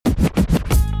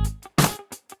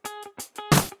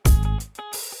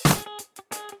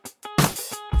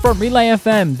From Relay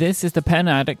FM, this is the Pen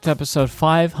Addict episode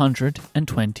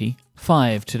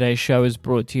 525. Today's show is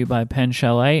brought to you by Pen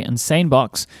Chalet and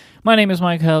Sanebox. My name is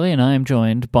Mike Hurley, and I am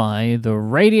joined by the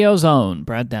radio's own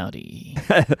Brad Dowdy.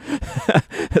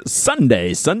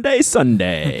 Sunday.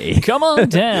 Come on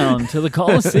down to the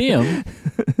Coliseum.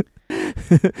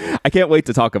 I can't wait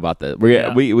to talk about that.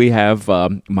 We have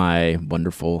my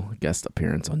wonderful guest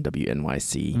appearance on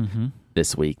WNYC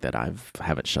this week that I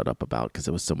haven't shut up about because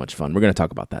it was so much fun. We're going to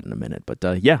talk about that in a minute.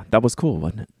 But yeah, that was cool,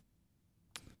 wasn't it?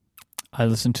 I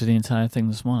listened to the entire thing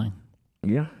this morning.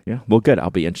 Yeah. Well, good. I'll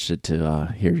be interested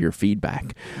to hear your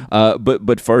feedback.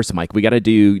 But first, Mike, we got to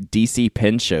do DC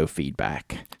Pen Show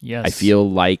feedback. Yes. I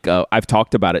feel like I've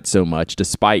talked about it so much.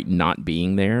 Despite not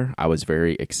being there, I was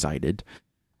very excited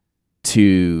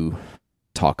to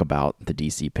talk about the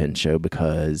DC Pen Show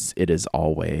because it is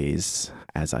always,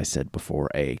 as I said before,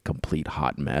 a complete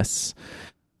hot mess.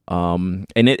 And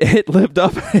it lived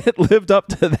up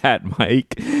to that,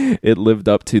 Mike. It lived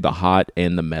up to the hot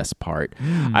and the mess part.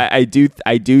 I do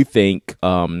think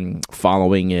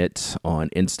following it on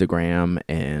Instagram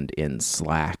and in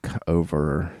Slack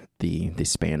over the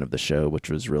span of the show, which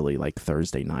was really like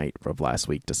Thursday night of last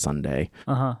week to Sunday.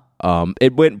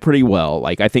 It went pretty well.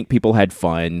 Like, I think people had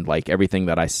fun. Like, everything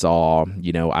that I saw,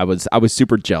 I was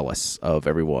super jealous of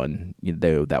everyone,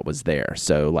 that was there.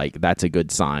 So, like, that's a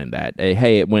good sign that,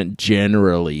 hey, it went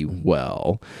generally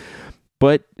well.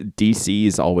 But DC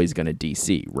is always going to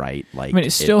DC, right? Like,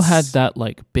 it still had that,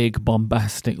 like, big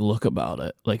bombastic look about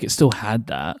it. Like, it still had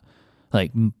that,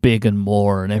 like, big and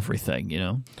more and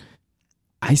everything,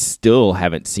 I still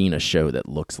haven't seen a show that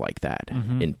looks like that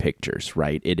in pictures,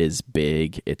 right? It is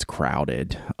big. It's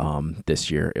crowded. This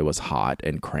year it was hot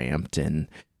and cramped, and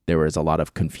there was a lot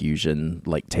of confusion,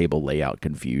 like table layout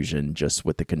confusion, just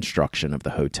with the construction of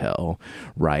the hotel,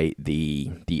 right?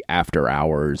 The after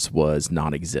hours was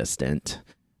non-existent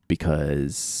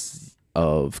because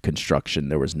of construction.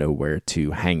 There was nowhere to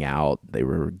hang out. They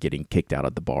were getting kicked out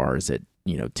of the bars at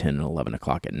 10 and 11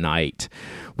 o'clock at night,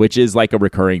 which is like a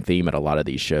recurring theme at a lot of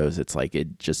these shows. It's like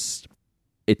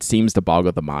it seems to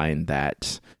boggle the mind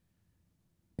that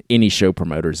any show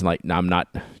promoters, like, now I'm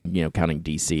not counting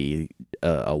DC,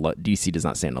 DC does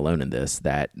not stand alone in this,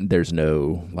 that there's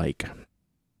no like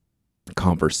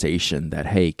conversation that,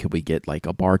 hey, could we get like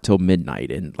a bar till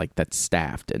midnight and like that's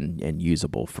staffed and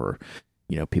usable for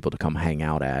people to come hang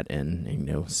out at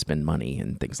and spend money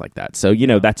and things like that. So,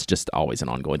 that's just always an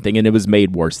ongoing thing. And it was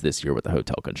made worse this year with the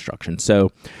hotel construction.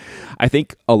 So I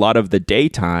think a lot of the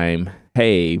daytime,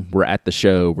 hey, we're at the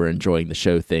show, we're enjoying the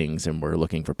show things, and we're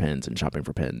looking for pens and shopping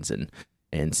for pens and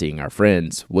seeing our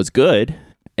friends was good.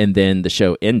 And then the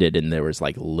show ended and there was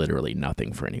like literally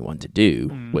nothing for anyone to do,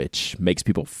 which makes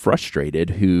people frustrated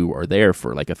who are there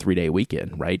for like a 3-day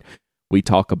weekend, right? We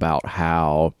talk about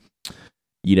how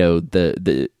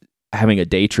the having a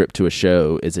day trip to a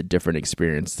show is a different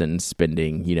experience than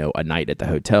spending, a night at the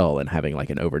hotel and having like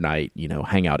an overnight,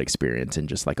 hangout experience, and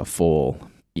just like a full,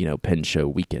 pen show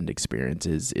weekend experience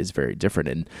is very different.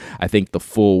 And I think the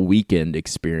full weekend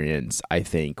experience,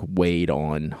 weighed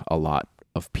on a lot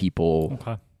of people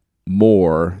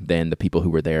more than the people who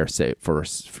were there, say, for,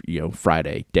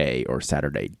 Friday day or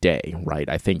Saturday day, right?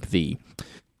 I think the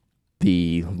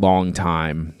long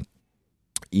time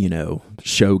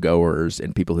showgoers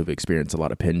and people who've experienced a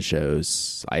lot of pen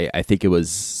shows, I think it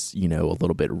was, a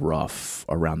little bit rough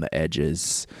around the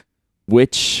edges,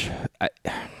 which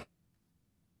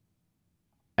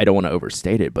I don't want to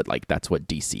overstate it, but like, that's what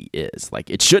DC is. Like,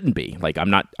 it shouldn't be. Like, I'm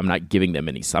not cutting them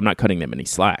any slack,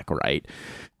 right?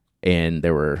 And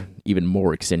there were even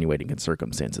more extenuating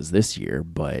circumstances this year,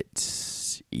 but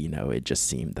it just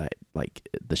seemed that like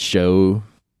the show,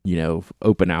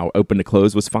 open to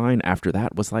close was fine. After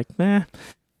that was like,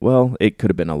 well, it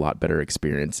could have been a lot better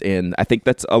experience. And I think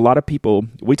that's a lot of people,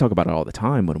 we talk about it all the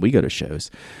time when we go to shows.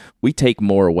 We take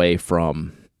more away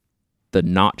from the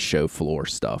not show floor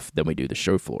stuff than we do the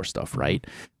show floor stuff, right?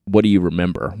 What do you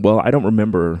remember? Well, I don't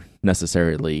remember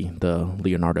necessarily the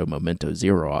Leonardo Memento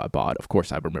Zero I bought. Of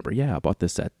course, I remember, I bought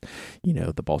this at,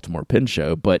 the Baltimore Pen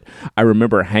Show. But I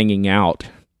remember hanging out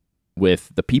with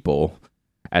the people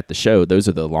at the show. Those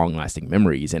are the long-lasting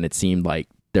memories, and it seemed like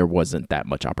there wasn't that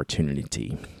much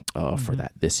opportunity for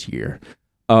that this year.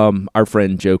 Our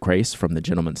friend Joe Crace from the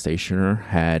Gentleman Stationer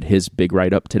had his big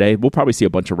write-up today. We'll probably see a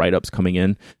bunch of write-ups coming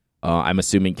in. I'm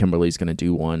assuming Kimberly's going to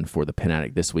do one for the Pen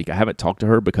Addict this week. I haven't talked to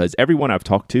her because everyone I've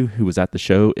talked to who was at the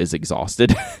show is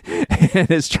exhausted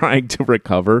and is trying to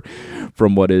recover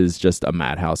from what is just a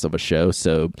madhouse of a show.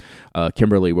 So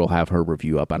Kimberly will have her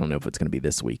review up. I don't know if it's going to be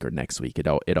this week or next week.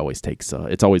 It always takes,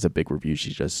 it's always a big review.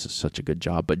 She does such a good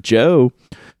job. But Joe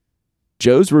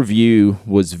Joe's review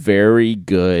was very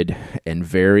good and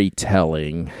very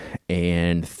telling,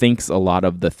 and thinks a lot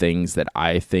of the things that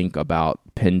I think about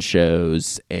pen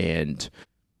shows and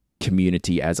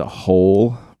community as a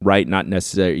whole, right? Not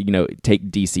necessarily, take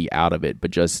DC out of it,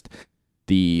 but just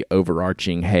the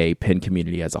overarching, hey, pen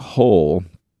community as a whole,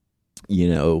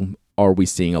 are we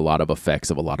seeing a lot of effects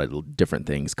of a lot of different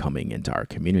things coming into our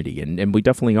community? And we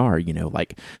definitely are,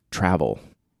 like travel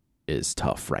is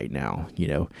tough right now.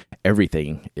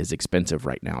 Everything is expensive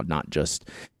right now, not just,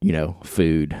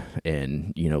 food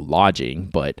and, lodging,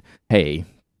 but hey,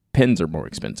 pens are more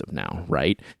expensive now,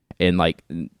 right? And like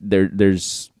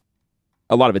there's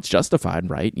a lot of it's justified,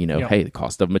 right? Hey, the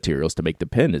cost of materials to make the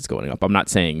pen is going up. I'm not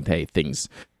saying, hey, things,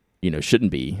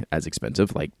 shouldn't be as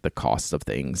expensive. Like the cost of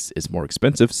things is more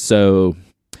expensive. So,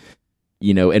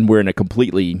 and we're in a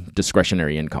completely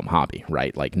discretionary income hobby,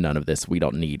 right? Like none of this, we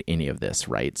don't need any of this,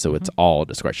 right? So it's all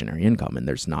discretionary income, and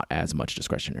there's not as much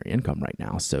discretionary income right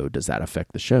now. So does that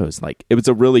affect the shows? Like it was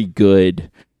a really good,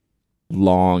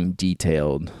 long,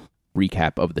 detailed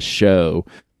recap of the show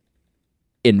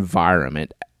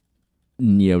environment,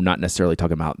 not necessarily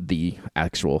talking about the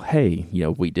actual, hey,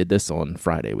 we did this on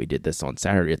Friday, we did this on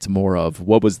Saturday. It's more of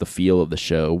what was the feel of the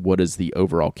show? What is the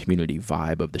overall community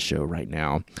vibe of the show right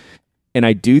now? And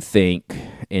I do think,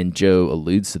 and Joe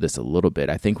alludes to this a little bit,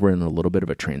 I think we're in a little bit of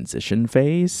a transition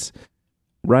phase,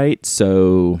 right?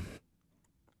 So,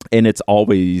 and there's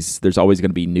always going to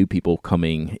be new people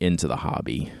coming into the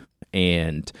hobby.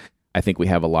 And I think we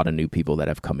have a lot of new people that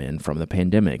have come in from the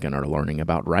pandemic and are learning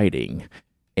about writing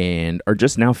and are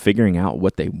just now figuring out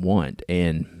what they want.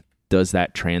 And does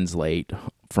that translate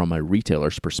from a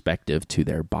retailer's perspective to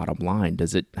their bottom line?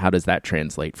 How does that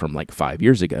translate from like 5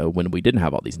 years ago when we didn't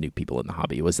have all these new people in the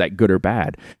hobby? Was that good or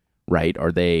bad, right?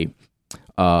 Are they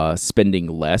spending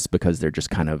less because they're just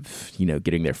kind of,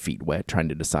 getting their feet wet, trying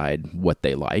to decide what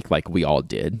they like we all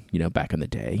did, back in the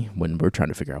day when we're trying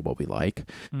to figure out what we like?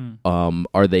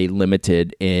 Are they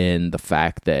limited in the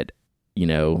fact that,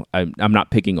 I'm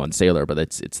not picking on Sailor, but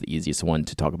it's the easiest one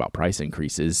to talk about price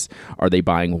increases. Are they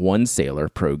buying one Sailor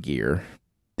Pro gear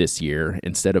this year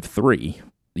instead of 3,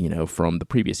 from the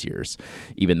previous years?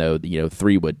 Even though,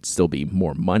 3 would still be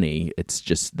more money, it's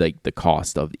just like the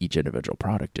cost of each individual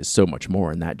product is so much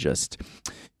more. And that just,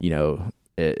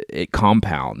 it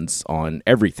compounds on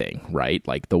everything, right?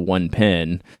 Like the one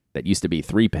pen that used to be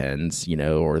 3 pens,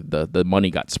 or the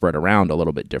money got spread around a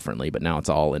little bit differently, but now it's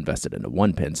all invested into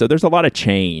one pen. So there's a lot of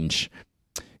change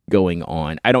going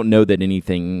on. I don't know that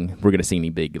we're going to see any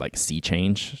big like sea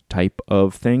change type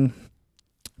of thing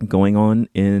going on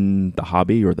in the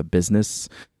hobby or the business.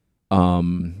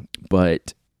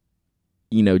 But,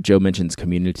 Joe mentions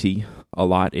community a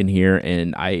lot in here,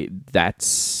 and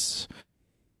that's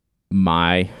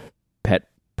my pet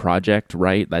project,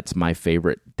 right? That's my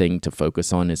favorite thing to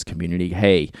focus on is community.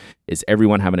 Hey, is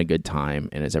everyone having a good time,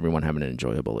 and is everyone having an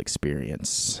enjoyable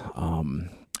experience?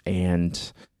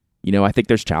 And I think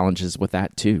there's challenges with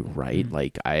that too, right?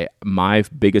 Like my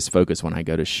biggest focus when I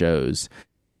go to shows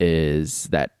is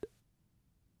that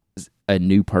a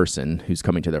new person who's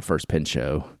coming to their first pen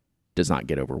show does not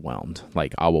get overwhelmed.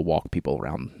 Like I will walk people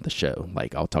around the show.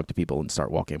 Like I'll talk to people and start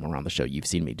walking them around the show. You've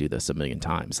seen me do this a million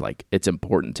times. Like it's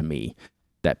important to me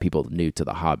that people new to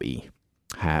the hobby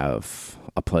have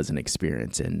a pleasant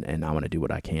experience, and I want to do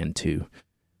what I can to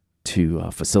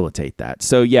facilitate that.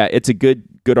 So yeah, it's a good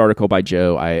article by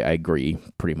Joe. I agree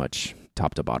pretty much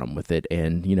top to bottom with it.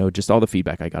 And just all the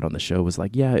feedback I got on the show was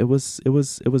like, yeah, it was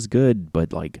good,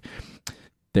 but like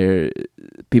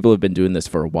people have been doing this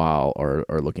for a while or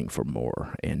are looking for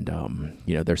more. And,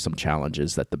 there's some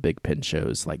challenges that the big pen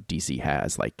shows like DC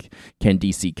has. Like, can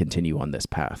DC continue on this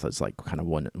path? It's like kind of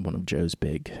one of Joe's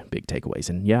big takeaways.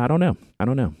 And yeah, I don't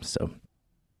know. So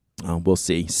we'll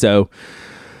see. So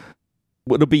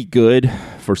what'll be good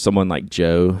for someone like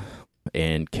Joe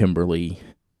and Kimberly,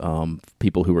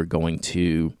 people who are going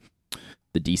to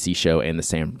the DC show and the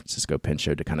San Francisco Pen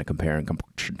Show, to kind of compare and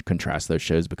contrast those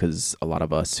shows, because a lot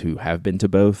of us who have been to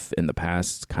both in the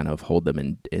past kind of hold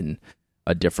them in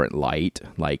a different light.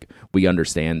 Like we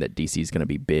understand that DC is going to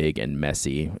be big and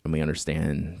messy, and we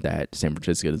understand that San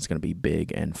Francisco is going to be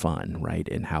big and fun, right?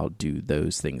 And how do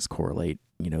those things correlate,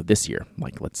 this year?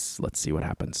 Like let's see what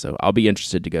happens. So I'll be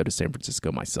interested to go to San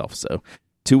Francisco myself. So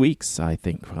 2 weeks, I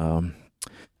think.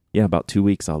 About 2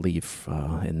 weeks I'll leave,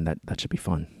 and that should be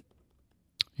fun.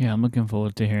 Yeah, I'm looking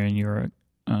forward to hearing your.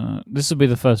 This will be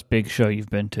the first big show you've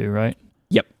been to, right?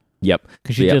 Yep.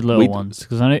 Because you did little ones.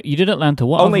 Because I know you did Atlanta.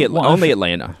 Only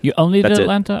Atlanta. You only did That's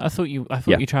Atlanta? I thought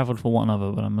you traveled for one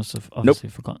other, but I must have obviously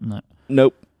forgotten that.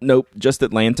 Nope. Just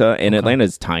Atlanta, and okay.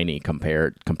 Atlanta's tiny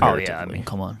comparatively. Oh yeah, I mean,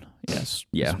 come on. Yes,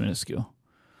 Yeah. it's minuscule.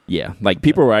 Yeah, like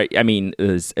people were, I mean,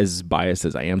 as biased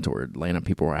as I am toward Atlanta,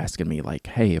 people were asking me like,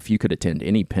 hey, if you could attend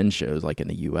any Penn shows like in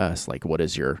the US, like what are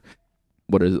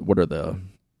the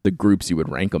groups you would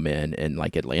rank them in? And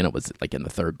like Atlanta was like in the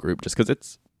third group just because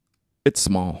it's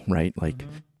small, right? Like,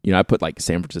 you know, I put like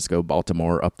San Francisco,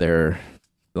 Baltimore up there,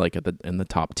 like in the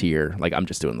top tier. Like I'm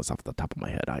just doing this off the top of my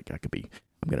head. I'm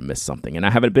gonna miss something, and I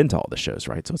haven't been to all the shows,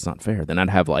 right? So it's not fair. Then I'd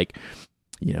have like,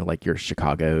 you know, like your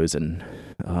Chicago's and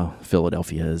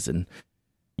Philadelphia's and,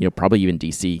 you know, probably even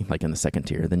DC, like in the second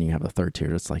tier. Then you have the third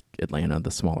tier. It's like Atlanta,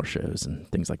 the smaller shows and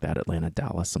things like that. Atlanta,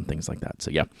 Dallas, some things like that. So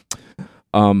yeah.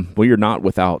 Well, you're not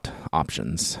without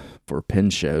options for Penn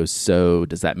shows. So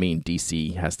does that mean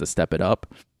DC has to step it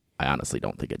up? I honestly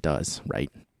don't think it does,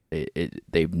 right?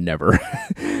 They've never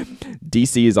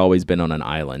DC has always been on an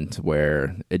island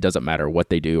where it doesn't matter what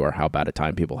they do or how bad a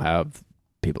time people have,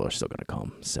 people are still going to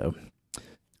come. So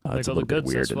it's a little bit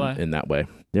weird in that way.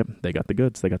 Yep, they got the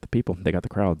goods, they got the people, they got the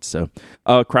crowds. So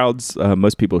crowds,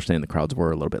 most people are saying the crowds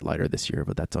were a little bit lighter this year,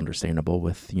 but that's understandable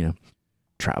with, you know,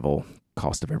 travel,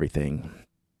 cost of everything,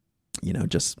 you know,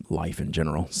 just life in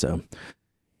general. So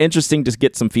interesting to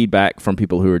get some feedback from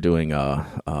people who are doing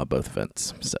both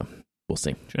events. So we'll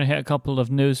see. Do you want to hit a couple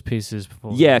of news pieces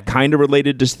before? Yeah, kind of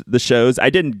related to the shows. I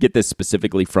didn't get this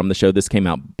specifically from the show. This came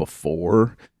out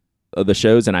before the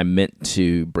shows, and I meant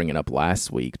to bring it up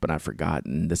last week, but I forgot.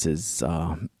 And this is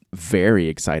very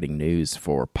exciting news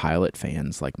for Pilot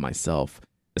fans like myself,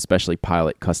 especially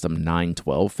Pilot Custom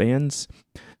 912 fans.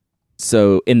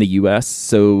 So in the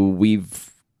U.S.,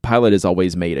 Pilot has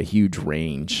always made a huge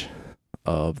range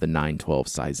of the 912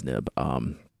 size nib.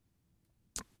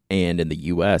 And in the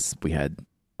U.S., we had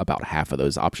about half of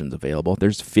those options available.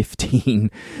 There's 15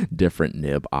 different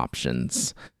nib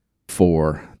options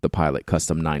for the Pilot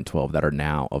Custom 912 that are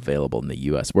now available in the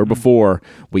U.S., where before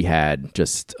we had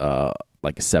just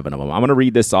like 7 of them. I'm going to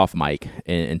read this off, Mike,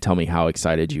 and tell me how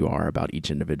excited you are about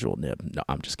each individual nib. No,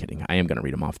 I'm just kidding. I am going to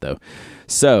read them off, though.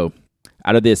 So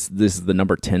out of this is the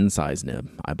number 10 size nib,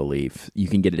 I believe. You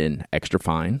can get it in extra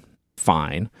fine,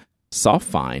 fine, soft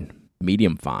fine,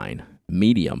 medium,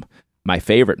 my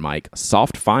favorite, Mike,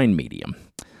 soft fine medium.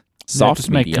 Soft just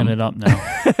medium. Making it up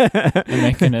now. You're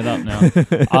making it up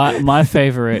now. My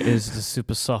favorite is the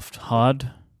super soft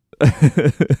hard,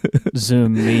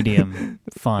 zoom medium,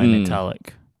 fine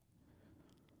italic.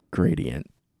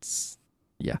 Gradients.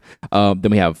 Yeah.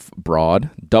 Then we have broad,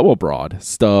 double broad,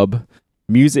 stub,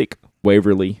 music,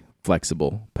 Waverly,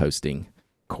 flexible, posting,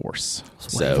 course.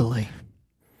 Waverly.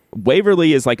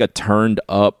 Waverly is like a turned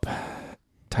up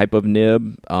type of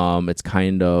nib. It's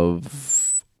kind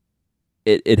of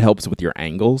it helps with your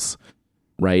angles,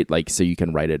 right? Like so you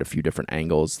can write at a few different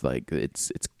angles. Like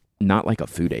it's not like a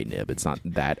Fude nib. It's not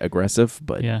that aggressive,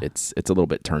 but it's a little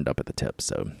bit turned up at the tip.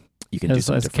 So you can do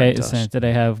some different. Kate is saying, do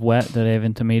they have wet? Do they have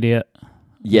intermediate?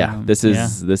 Yeah, this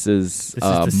is the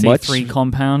C3 much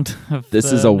compound.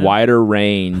 This is a wider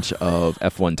range of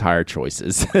F1 tire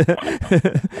choices.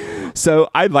 So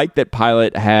I like that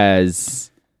Pilot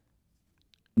has,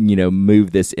 you know,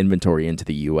 moved this inventory into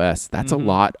the US. That's a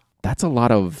lot. That's a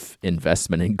lot of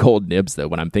investment in gold nibs, though.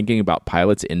 When I'm thinking about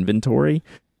Pilot's inventory,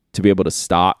 to be able to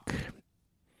stock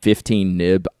 15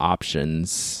 nib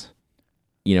options,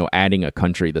 you know, adding a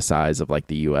country the size of like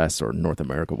the US or North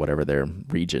America, whatever their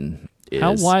region is.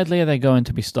 How widely are they going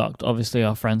to be stocked? Obviously,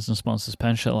 our friends and sponsors,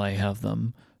 Penn Chalet, have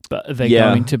them. But are they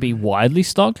going to be widely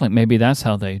stocked? Like maybe that's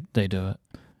how they do it.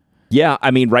 Yeah,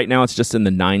 I mean, right now it's just in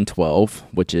the 912,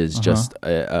 which is just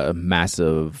a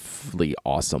massively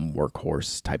awesome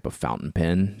workhorse type of fountain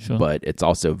pen. Sure. But it's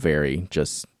also very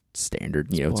just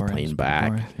standard, you know, it's plain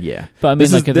back. Boring. Yeah. But I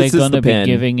mean, like, are they going to be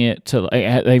giving it to, like,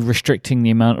 are they restricting the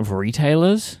amount of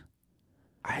retailers?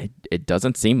 It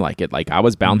doesn't seem like it. Like, I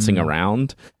was bouncing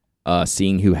around,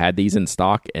 seeing who had these in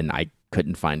stock, and I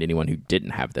couldn't find anyone who didn't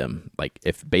have them. Like,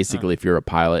 if you're a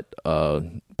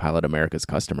Pilot America's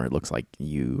customer, it looks like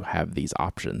you have these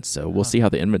options. So we'll see how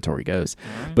the inventory goes.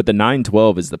 Right. But the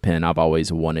 912 is the pen I've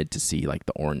always wanted to see, like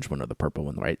the orange one or the purple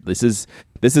one, right? This is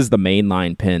the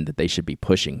mainline pen that they should be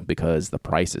pushing because the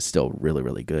price is still really,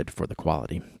 really good for the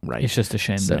quality, right? It's just a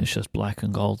shame that it's just black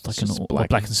and gold, like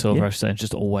black and silver. Yeah. So it's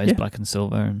just always black and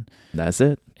silver, and that's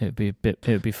it. It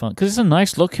would be fun because it's a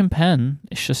nice looking pen.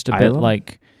 It's just a bit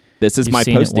like this is my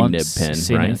posting nib pen,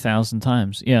 seen right? It 1,000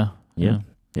 times, yeah.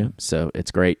 Yeah, so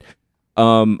it's great.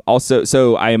 Also,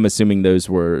 so I am assuming those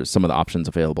were some of the options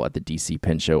available at the DC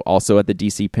Pen Show. Also at the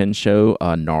DC Pen Show,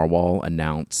 Narwhal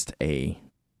announced a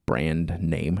brand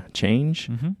name change.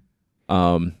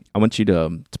 Mm-hmm. I want you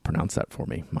to pronounce that for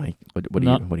me, Mike. What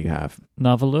do you have?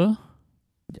 Narvalur?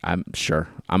 I'm sure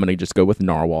I'm gonna just go with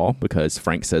narwhal because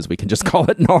Frank says we can just call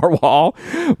it narwhal.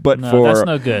 But No, that's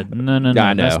no good. No,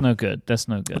 I know. that's no good. That's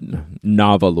no good.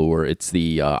 Navalur, it's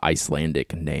the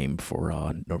Icelandic name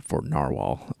for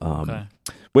narwhal. Okay.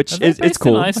 Which Are they is based it's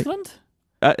cool. in Iceland?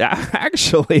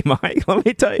 Actually, Mike, let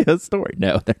me tell you a story.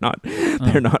 No, they're not.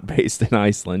 They're not based in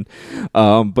Iceland.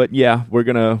 But yeah, we're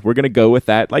gonna go with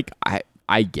that. Like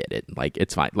I get it. Like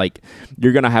it's fine. Like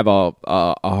you're gonna have a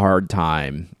hard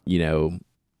time,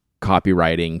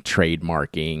 copywriting,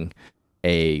 trademarking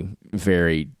a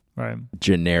very Right.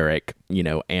 generic,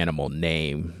 animal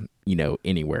name,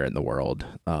 anywhere in the world.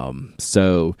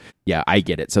 So yeah, I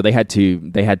get it. So they had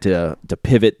to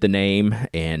pivot the name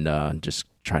and just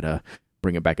try to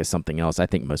bring it back as something else. I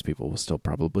think most people will still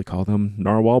probably call them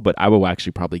narwhal, but I will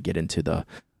actually probably get into the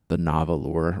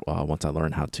Navalur once I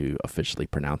learn how to officially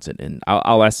pronounce it. And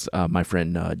I'll ask my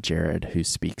friend Jared, who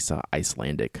speaks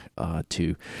Icelandic,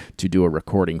 to do a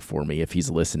recording for me. If he's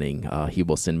listening, he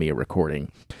will send me a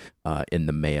recording in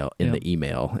the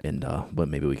email, and but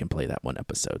maybe we can play that one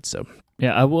episode. So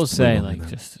Yeah, I will say,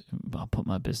 I'll put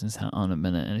my business hat on a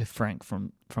minute, and if Frank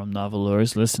from Navalur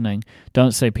is listening,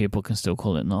 don't say people can still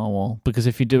call it narwhal, because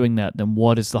if you're doing that, then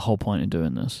what is the whole point of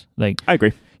doing this? Like, I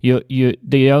agree.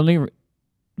 The only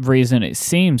reason it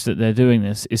seems that they're doing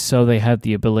this is so they have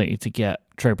the ability to get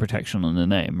trade protection on the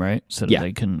name, right? So that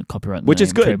they can copyright the which name,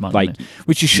 is good. trademark Like, the name,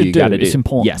 which you should do. It's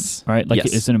important, yes, right? Like,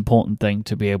 yes. it's an important thing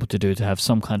to be able to do, to have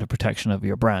some kind of protection over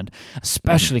your brand,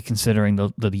 especially considering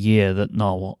the year that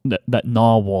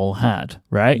Narwhal had,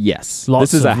 right? Yes,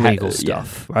 Lots this is of a legal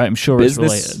stuff, right? I'm sure it's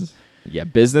related. Yeah,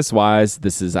 business wise,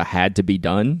 this is a had to be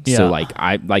done. Yeah. So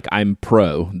I'm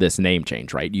pro this name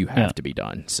change, right? You have to be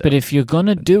done. So. But if you're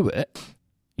gonna do it,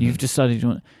 you've decided you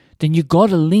want, then you got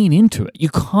to lean into it. You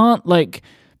can't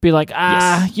be like,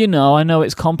 I know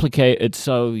it's complicated,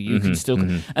 so you can still.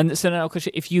 And so now,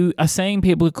 if you are saying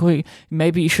people,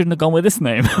 maybe you shouldn't have gone with this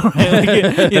name,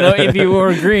 right? If you were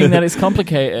agreeing that it's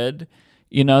complicated,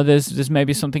 there's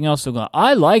maybe something else to go.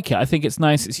 I like it. I think it's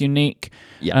nice. It's unique.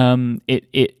 Yeah.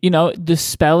 The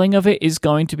spelling of it is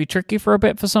going to be tricky for a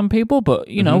bit for some people, but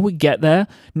we get there.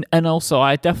 And also,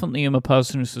 I definitely am a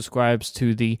person who subscribes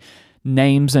to the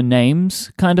names are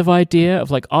names kind of idea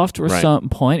of, like, after a certain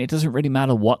point, it doesn't really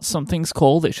matter what something's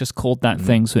called. It's just called that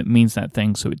thing, so it means that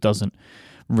thing, so it doesn't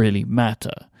really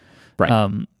matter.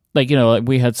 Right.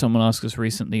 We had someone ask us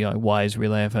recently, why is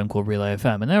Relay FM called Relay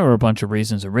FM? And there were a bunch of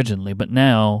reasons originally, but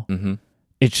now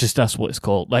it's just that's what it's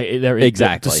called. Like,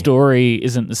 exactly. The story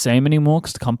isn't the same anymore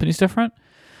because the company's different.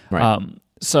 Right.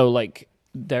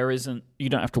 You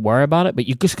don't have to worry about it, but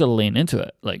you just got to lean into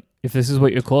it. Like, if this is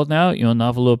what you're called now,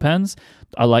 Navalur Pens,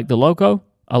 I like the logo.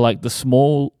 I like the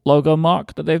small logo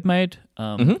mark that they've made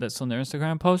that's on their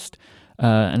Instagram post.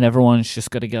 And everyone's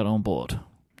just got to get on board.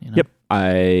 Yep.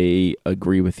 I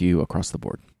agree with you across the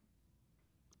board.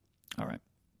 All right.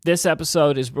 This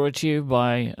episode is brought to you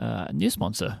by a new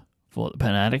sponsor for the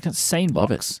Pen Addict. It's SaneBox.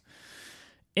 Love it.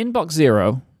 Inbox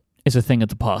Zero is a thing of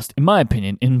the past. In my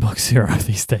opinion, Inbox Zero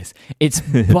these days, it's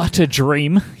but a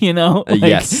dream,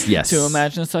 yes. To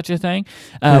imagine such a thing.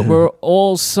 We're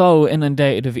all so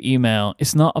inundated of email.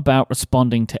 It's not about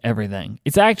responding to everything.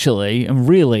 It's actually, and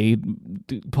really,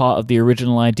 part of the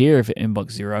original idea of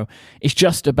Inbox Zero, it's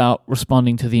just about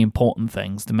responding to the important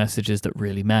things, the messages that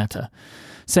really matter.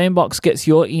 SaneBox gets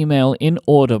your email in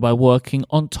order by working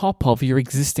on top of your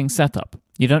existing setup.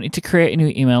 You don't need to create a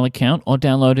new email account or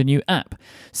download a new app.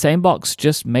 SaneBox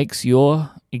just makes your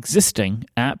existing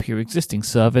app, your existing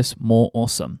service, more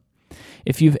awesome.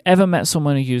 If you've ever met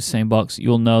someone who used SaneBox,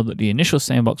 you'll know that the initial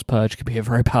SaneBox purge can be a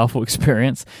very powerful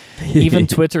experience. Even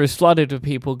Twitter is flooded with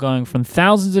people going from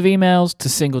thousands of emails to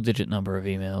single-digit number of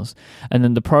emails, and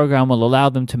then the program will allow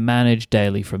them to manage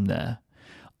daily from there.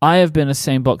 I have been a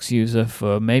SaneBox user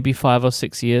for maybe 5 or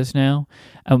 6 years now,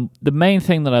 and the main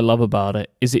thing that I love about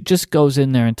it is it just goes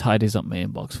in there and tidies up my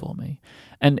inbox for me.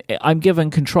 And I'm given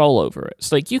control over it.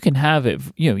 It's like you can have it,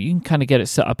 you can kind of get it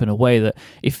set up in a way that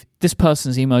if this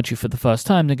person's emailed you for the first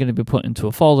time, they're going to be put into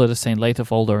a folder, the same later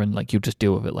folder, and you just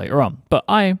deal with it later on. But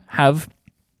I have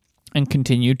and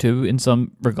continue to, in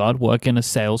some regard, work in a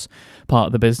sales part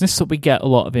of the business, so we get a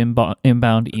lot of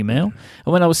inbound email.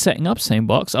 And when I was setting up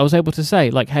SaneBox, I was able to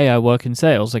say, hey, I work in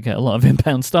sales, I get a lot of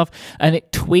inbound stuff, and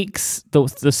it tweaks the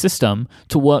system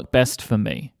to work best for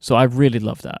me. So I really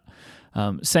love that.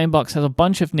 SaneBox has a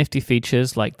bunch of nifty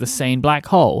features like the Sane Black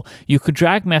Hole. You could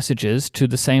drag messages to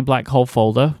the Sane Black Hole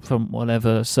folder from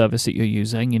whatever service that you're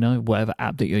using, whatever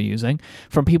app that you're using,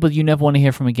 from people you never want to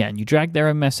hear from again. You drag their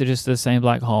own messages to the Sane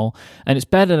Black Hole, and it's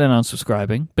better than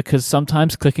unsubscribing, because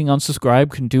sometimes clicking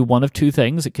unsubscribe can do one of two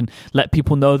things. It can let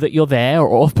people know that you're there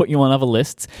or put you on other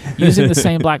lists. Using the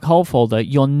Sane Black Hole folder,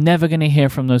 you're never going to hear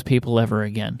from those people ever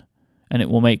again, and it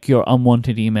will make your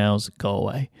unwanted emails go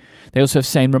away. They also have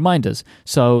Sane Reminders,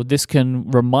 so this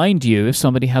can remind you if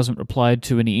somebody hasn't replied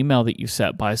to an email that you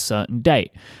set by a certain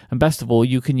date. And best of all,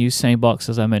 you can use SaneBox,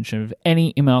 as I mentioned, with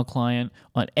any email client,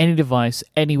 on any device,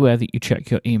 anywhere that you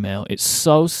check your email. It's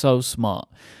so smart.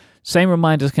 Sane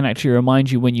Reminders can actually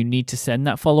remind you when you need to send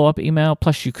that follow-up email,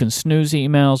 plus you can snooze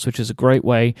emails, which is a great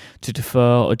way to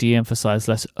defer or de-emphasize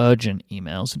less urgent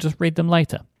emails and just read them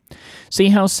later. See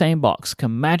how SaneBox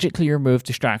can magically remove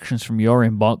distractions from your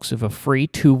inbox with a free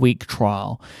 2-week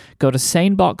trial. Go to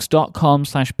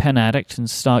sanebox.com/penaddict and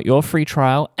start your free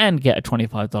trial and get a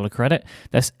 $25 credit.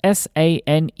 That's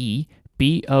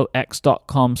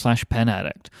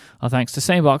SANEBOX.com/penaddict. Our thanks to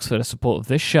SaneBox for the support of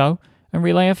this show and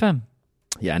Relay FM.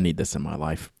 Yeah, I need this in my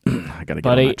life. I got to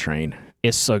get on that train.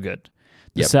 It's so good.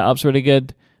 The setup's really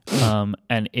good. And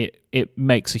it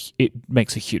makes a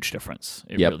huge difference.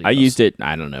 It really I used it,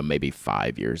 I don't know, maybe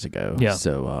 5 years ago. Yeah.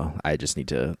 So I just need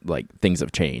to, things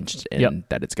have changed, and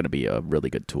that it's going to be a really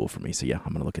good tool for me. So yeah,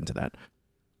 I'm going to look into that.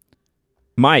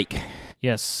 Mike.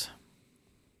 Yes.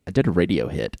 I did a radio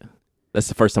hit. That's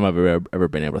the first time I've ever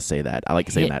been able to say that. I like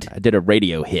saying that. I did a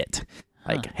radio hit.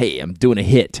 Hey, I'm doing a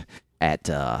hit at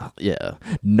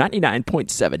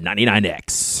 99.7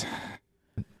 99X.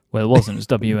 Well, it wasn't. It was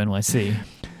WNYC.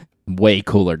 Way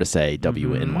cooler to say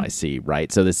WNYC,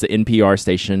 right? So this is the NPR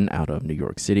station out of New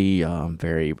York City.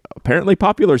 Very apparently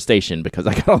popular station, because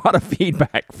I got a lot of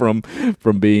feedback from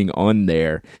being on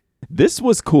there. This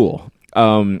was cool.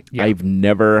 I've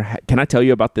never. Can I tell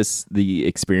you about the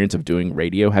experience of doing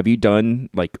radio? Have you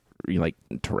done like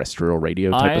terrestrial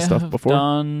radio type of stuff before? I have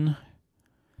done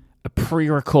a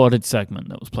pre-recorded segment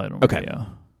that was played on radio.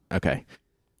 Okay.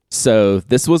 So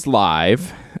this was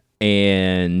live,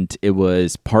 and it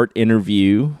was part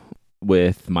interview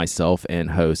with myself and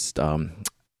host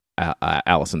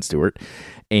Allison Stewart,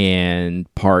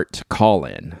 and part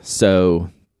call-in. So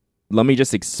let me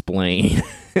just explain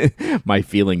my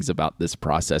feelings about this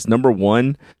process. Number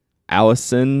one,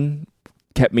 Allison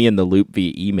kept me in the loop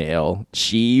via email.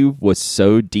 She was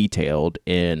so detailed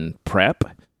in prep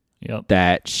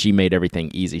that she made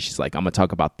everything easy. She's like, I'm going to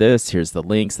talk about this. Here's the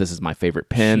links. This is my favorite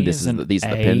pen. These are the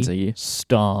pens I use.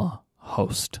 Star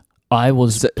host. I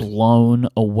was blown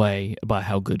away by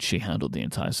how good she handled the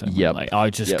entire segment. Yep. I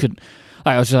just couldn't.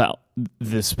 I was just like,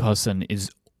 this person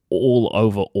is all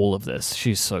over all of this.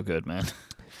 She's so good, man.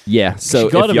 Yeah. So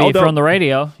she got to be on the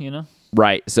radio,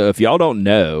 Right. So if y'all don't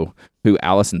know who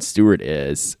Allison Stewart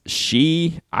is,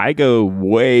 I go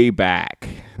way back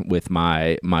with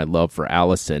my love for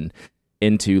Allison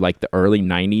into like the early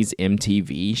 90s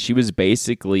MTV. She was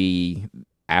basically,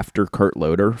 after Kurt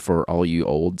Loder, for all you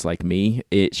olds like me,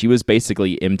 she was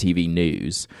basically MTV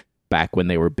News back when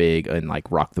they were big and like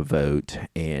Rock the Vote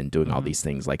and doing all these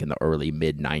things like in the early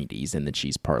mid 90s. And then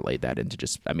she's parlayed that into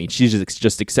she's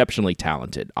just exceptionally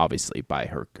talented, obviously, by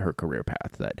her career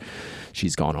path that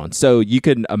she's gone on. So you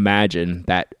can imagine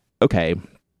that, okay,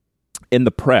 in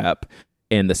the prep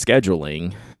and the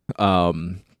scheduling,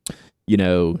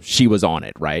 she was on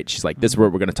it, right? She's like, this is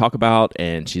what we're going to talk about.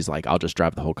 And she's like, I'll just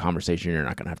drive the whole conversation. You're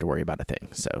not going to have to worry about a thing.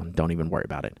 So don't even worry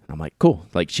about it. I'm like, cool.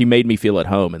 Like, she made me feel at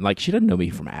home. And like, she doesn't know me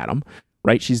from Adam,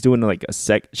 right? She's doing like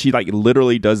she like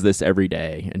literally does this every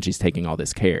day. And she's taking all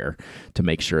this care to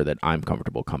make sure that I'm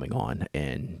comfortable coming on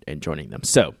and joining them.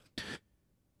 So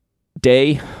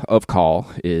day of call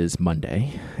is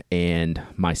Monday, and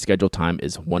my schedule time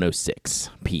is 1:06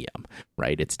 p.m.,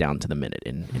 right? It's down to the minute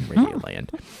in Radio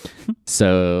Land.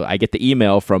 So I get the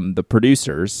email from the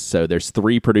producers. So there's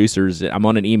 3 producers. I'm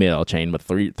on an email chain with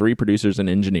three producers and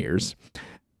engineers.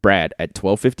 Brad, at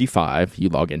 12:55, you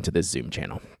log into this Zoom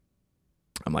channel.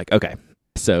 I'm like, okay.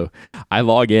 So I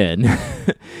log in,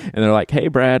 and they're like, hey,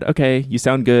 Brad, okay, you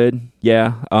sound good.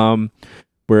 Yeah,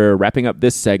 we're wrapping up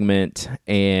this segment,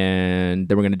 and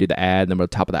then we're going to do the ad, then we're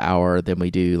at the top of the hour, then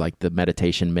we do like the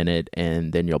meditation minute,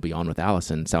 and then you'll be on with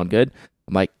Allison. Sound good?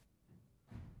 I'm like,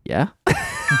 yeah.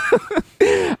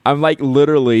 I'm like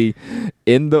literally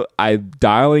I'm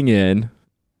dialing in,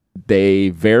 they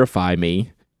verify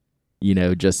me,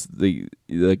 just the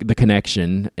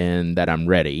connection and that I'm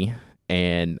ready,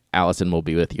 and Allison will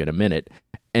be with you in a minute.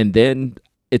 And then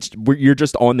you're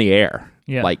just on the air.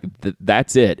 Yeah. Like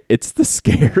that's it. It's the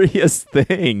scariest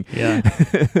thing. Yeah.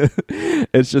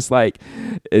 It's just like,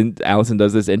 and Allison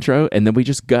does this intro, and then we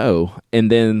just go.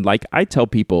 And then like I tell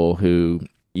people who,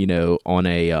 on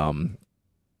a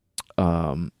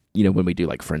when we do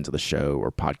like friends of the show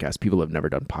or podcasts, people who have never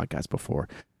done podcasts before,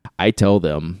 I tell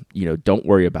them, don't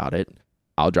worry about it.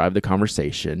 I'll drive the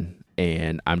conversation,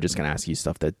 and I'm just going to ask you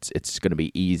stuff it's going to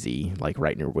be easy, like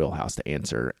right in your wheelhouse to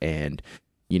answer. And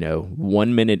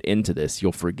 1 minute into this,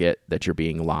 you'll forget that you're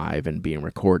being live and being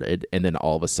recorded, and then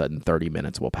all of a sudden 30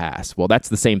 minutes will pass. Well, that's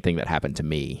the same thing that happened to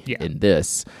me in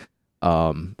this.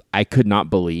 I could not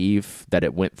believe that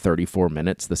it went 34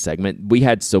 minutes, the segment. We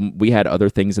had other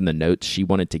things in the notes she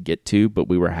wanted to get to, but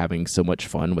we were having so much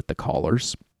fun with the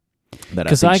callers that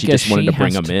I think she just wanted to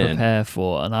bring them in. Prepare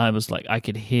for, and I was like, I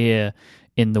could hear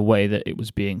in the way that it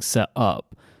was being set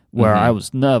up where I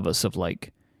was nervous of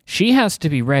like, she has to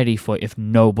be ready for if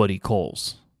nobody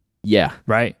calls. Yeah.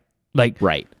 Right? Like,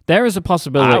 right. There is a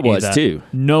possibility that too.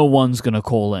 No one's going to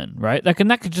call in, right? That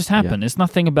could just happen. Yeah. It's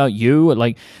nothing about you.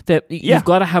 Like, that. You've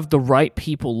got to have the right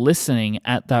people listening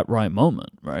at that right moment,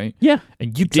 right? Yeah.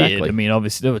 And you did. I mean,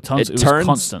 obviously, there were tons. It was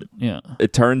constant. Yeah.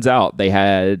 It turns out they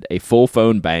had a full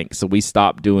phone bank, so we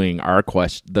stopped doing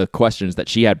the questions that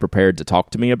she had prepared to talk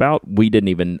to me about. We didn't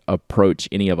even approach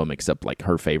any of them except, like,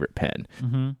 her favorite pen.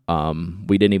 Mm-hmm.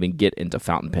 We didn't even get into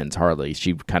fountain pens hardly.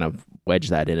 She kind of wedged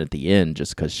that in at the end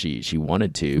just because she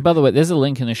wanted to. By the way, there's a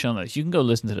link in the show notes. You can go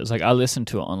listen to it. It's like I listened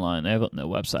to it online. They have it on their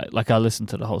website. Like I listened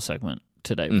to the whole segment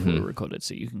today before we recorded,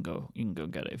 so you can go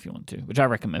get it if you want to. Which I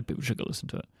recommend people should go listen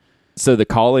to it. So the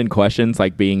call-in questions,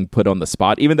 like being put on the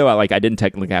spot, even though I didn't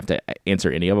technically have to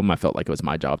answer any of them, I felt like it was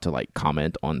my job to like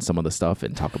comment on some of the stuff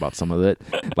and talk about some of it.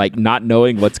 Like not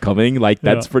knowing what's coming, like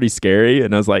that's pretty scary.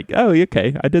 And I was like, oh,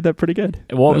 okay, I did that pretty good.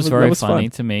 What was very funny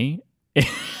to me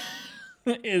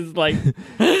is like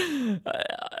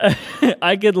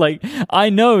I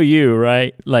know you,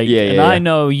 right? Like, I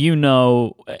know you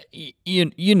know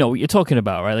what you're talking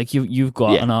about, right? Like you've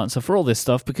got an answer for all this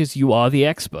stuff because you are the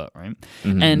expert, right?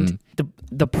 Mm-hmm. And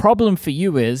the problem for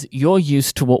you is you're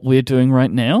used to what we're doing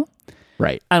right now.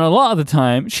 Right. And a lot of the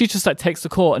time, she just like takes the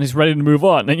call and is ready to move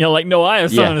on. And you're like, no, I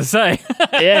have something to say.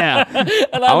 Yeah.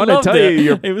 And I want to tell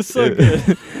you, it was so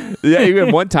good. Yeah,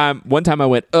 even one time I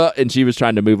went, and she was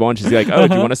trying to move on. She's like, oh,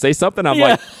 do you want to say something? I'm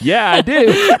like, yeah, I do.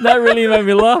 That really made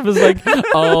me laugh. It's like,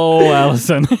 oh,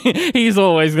 Allison, he's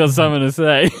always got something to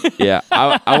say. Yeah,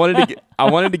 I wanted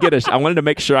to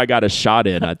make sure I got a shot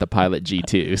in at the Pilot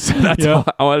G2. So that's all,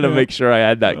 I wanted to make sure I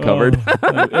had that covered.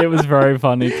 It was very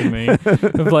funny to me.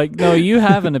 Of like, no, you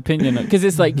have an opinion because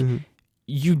it's like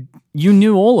you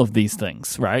knew all of these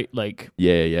things, right? Like,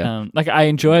 yeah. Like I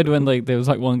enjoyed when like there was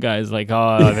like one guy's like, oh,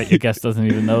 I bet your guest doesn't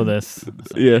even know this.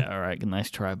 Like, all right, nice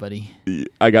try, buddy.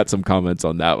 I got some comments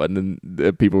on that one, and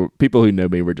the people who know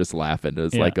me were just laughing. It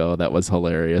was like, oh, that was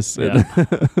hilarious. Yeah.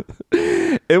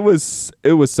 It was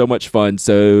so much fun.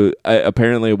 So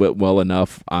apparently it went well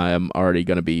enough. I'm already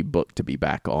going to be booked to be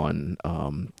back on,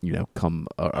 come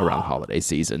around holiday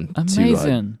season.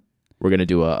 Amazing. We're going to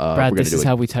do a... Brad, this is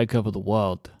how we take over the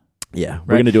world. Yeah,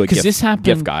 we're going to do a gift guide. Because this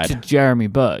happened to Jeremy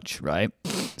Birch, right?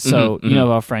 So, you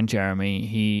know our friend Jeremy,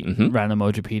 he ran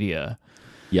Emojipedia.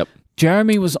 Yep.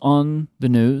 Jeremy was on the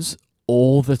news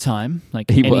all the time.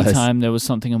 Like anytime there was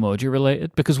something emoji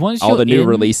related. Because once all the new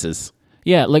releases.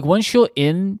 Yeah, like once you're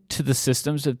into the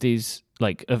systems of these...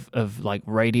 like of like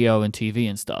radio and TV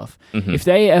and stuff, if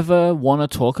they ever want to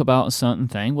talk about a certain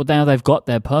thing, well, now they've got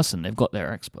their person, they've got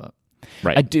their expert.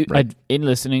 Right. In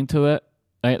listening to it,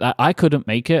 I couldn't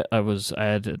make it. I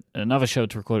had another show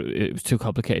to record. It was too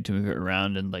complicated to move it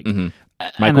around, and like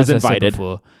Mike was invited.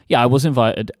 I was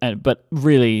invited, but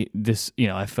really, this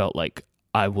I felt like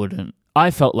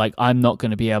I felt like I'm not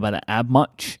going to be able to add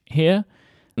much here.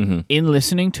 In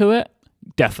listening to it,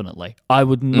 definitely, I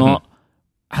would not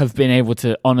have been able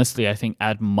to honestly, I think,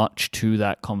 add much to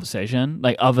that conversation,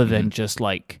 like other than just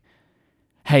like,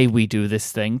 hey, we do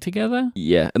this thing together.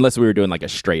 Yeah, unless we were doing like a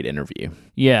straight interview.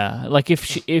 Yeah, like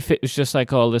if it was just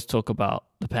like, oh, let's talk about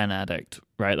the Pen Addict,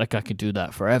 right? Like I could do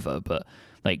that forever, but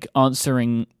like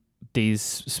answering these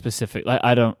specific, like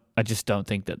I just don't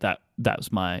think that was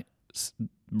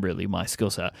really my skill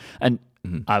set. And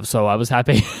I was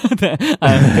happy that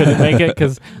I couldn't make it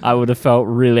because I would have felt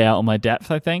really out of my depth,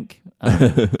 I think.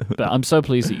 But I'm so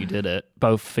pleased that you did it,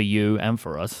 both for you and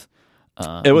for us.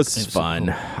 It was fun.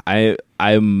 So cool.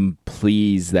 I'm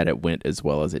pleased that it went as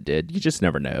well as it did. You just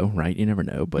never know, right? You never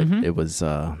know, but it was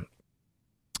just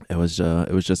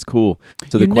cool.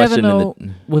 So the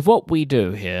question with what we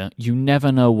do here, you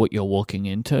never know what you're walking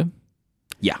into.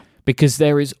 Yeah, because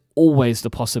there is always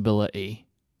the possibility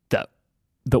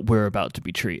that we're about to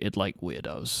be treated like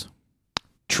weirdos.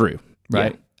 True.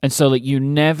 Right? Yeah. And so like you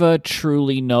never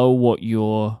truly know what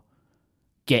you're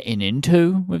getting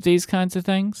into with these kinds of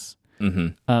things. Mm-hmm.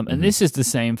 And this is the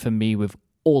same for me with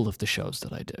all of the shows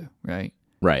that I do, right?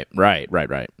 Right.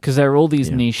 Because there are all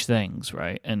these niche things,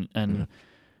 right? And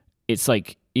it's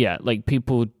like, like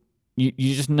people,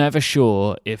 you're just never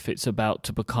sure if it's about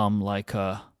to become like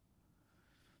a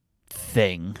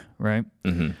thing, right?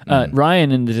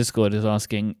 Ryan in the Discord is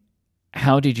asking,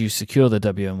 how did you secure the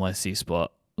WNYC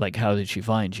spot? Like, how did she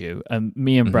find you? And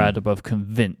me and Brad are both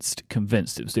convinced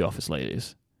it was the Office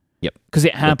Ladies. Yep. Because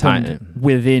it happened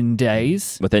within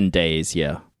days. Within days,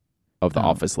 of the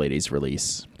Office Ladies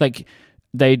release. Like,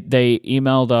 they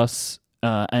emailed us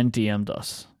and DM'd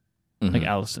us. Like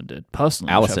Allison did.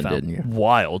 Personally, Allison did,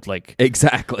 wild. Like,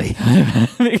 exactly.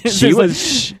 she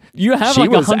was... You have like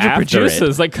 100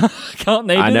 producers. Like, can't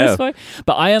they do this way?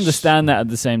 But I understand that at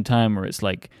the same time where it's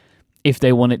like, if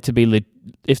they want it to be...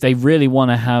 if they really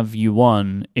want to have you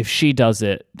on, if she does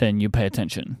it, then you pay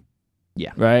attention.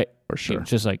 Yeah. Right? For sure.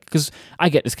 Just like... Because I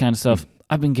get this kind of stuff.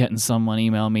 I've been getting someone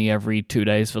email me every 2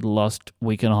 days for the last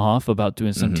week and a half about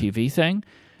doing some TV thing.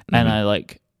 And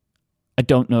I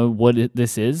don't know what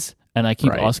this is. And I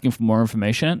keep asking for more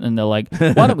information. And they're like,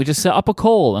 why don't we just set up a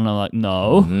call? And I'm like,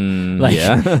 no.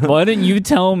 Why don't you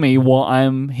tell me what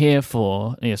I'm here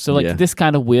for? Yeah. So this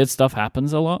kind of weird stuff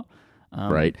happens a lot.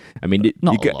 Right. I mean, you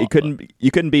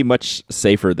couldn't be much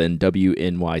safer than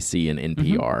WNYC and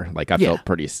NPR. Like I felt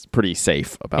pretty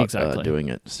safe about doing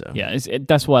it. So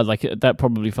that's why that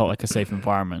probably felt like a safe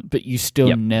environment. But you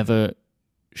still never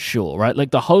sure, right?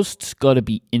 Like the host's got to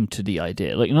be into the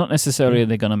idea. Like not necessarily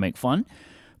they're going to make fun,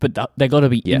 but they got to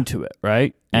be into it,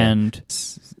 right? And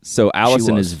so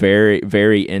Allison is very,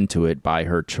 very into it by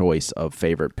her choice of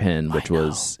favorite pen, which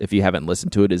was, if you haven't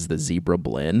listened to it, is the Zebra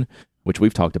Blend, which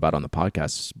we've talked about on the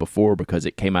podcast before because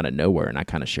it came out of nowhere. And I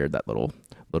kind of shared that little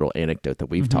anecdote that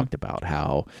we've talked about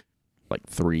how like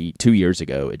 2 years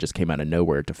ago, it just came out of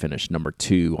nowhere to finish number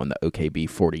 2 on the OKB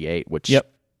 48, which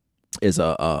is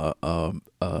a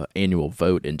annual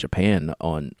vote in Japan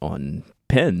on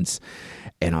pens.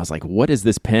 And I was like, what is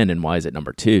this pen and why is it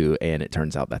number 2? And it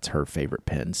turns out that's her favorite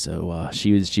pen. So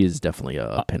she is definitely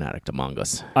a pen addict among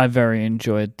us. I very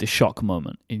enjoyed the shock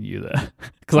moment in you there.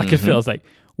 Because I could feel, I was like,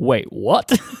 wait, what?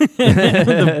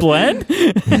 The blend?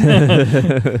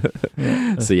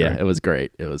 So yeah, it was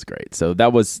great. So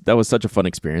that was such a fun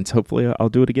experience. Hopefully I'll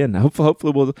do it again.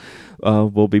 Hopefully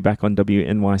we'll be back on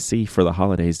WNYC for the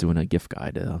holidays doing a gift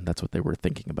guide. That's what they were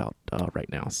thinking about right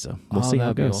now. So we'll see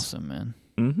how it goes. That'd be awesome,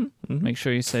 man. Make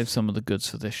sure you save some of the goods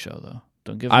for this show, though.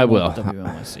 Don't give I them will. all to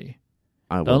WNYC.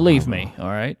 Don't leave me, all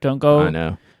right? Don't go. I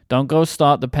know. Don't go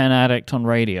start the Pen Addict on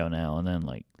radio now and then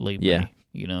leave me.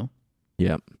 You know.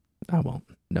 Yep. I won't.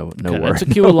 No Okay, worries. It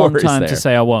took you a long time there. to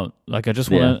say I won't. Like I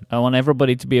just want I want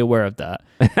everybody to be aware of that.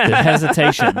 The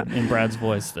hesitation in Brad's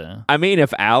voice there. I mean,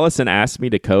 if Allison asked me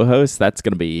to co-host, that's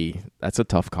a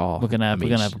tough call. We're gonna have a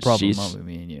problem, aren't we,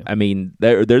 me and you? I mean,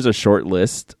 there's a short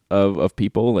list of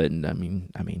people, and I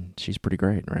mean, she's pretty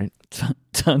great, right?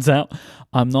 Turns out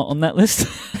I'm not on that list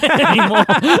anymore.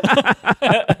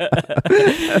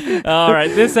 All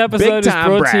right, this episode is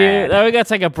brought to you. Oh, we gotta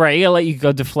take a break. I'll let you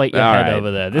go deflate your head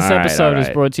over there. This episode is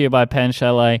brought to you by Pen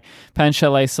Chalet. Pen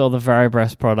Chalet sell the very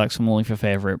best products from all of your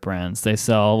favorite brands. They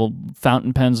sell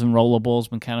fountain pens and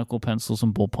rollerballs, mechanical pencils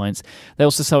and ballpoints. They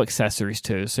also sell accessories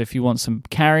too. So if you want some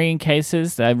carrying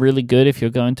cases, they're really good if you're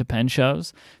going to pen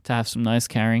shows to have some nice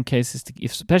carrying cases,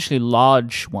 especially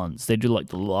large ones. They do like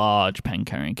the large pen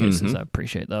carrying cases. I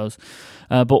appreciate those.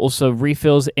 But also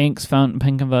refills, inks, fountain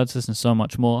pen converters, and so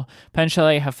much more. Pen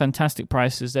Chalet have fantastic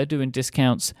prices. They're doing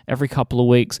discounts every couple of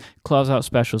weeks, closeout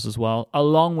specials as well,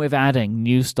 along with adding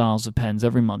new styles of pens.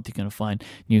 Every month you're going to find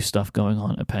new stuff going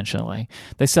on at Pen Chalet.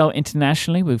 They sell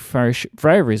internationally with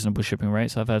very reasonable shipping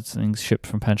rates. I've had things shipped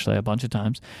from Pen Chalet a bunch of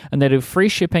times. And they do free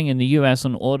shipping in the US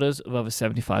on orders of over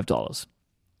 $75.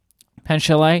 Pen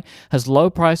Chalet has low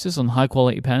prices on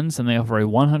high-quality pens, and they offer a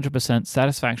 100%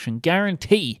 satisfaction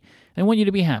guarantee. They want you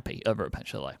to be happy over at Pen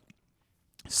Chalet.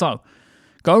 So,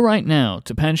 go right now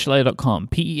to penchalet.com,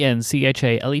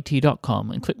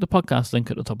 penchalet.com, and click the podcast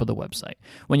link at the top of the website.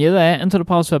 When you're there, enter the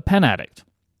password PenAddict.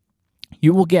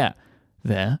 You will get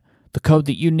there the code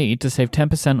that you need to save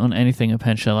 10% on anything at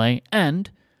Pen Chalet and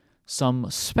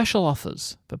some special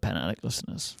offers for Pen Addict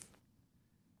listeners.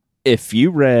 If you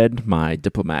read my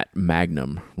Diplomat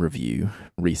Magnum review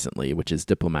recently, which is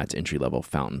Diplomat's entry-level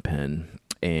fountain pen,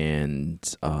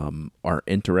 and are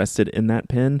interested in that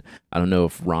pen, I don't know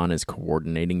if Ron is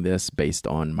coordinating this based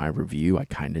on my review. I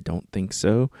kind of don't think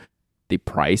so. the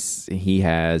price, he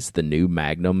has the new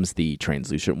Magnums, the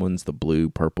translucent ones, the blue,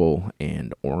 purple,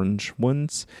 and orange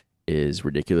ones, is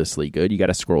ridiculously good. You got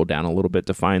to scroll down a little bit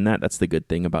to find that. That's the good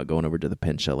thing about going over to the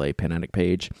Pen Chalet Pen Addict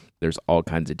page. There's all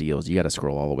kinds of deals. You got to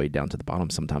scroll all the way down to the bottom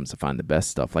sometimes to find the best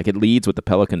stuff. Like, it leads with the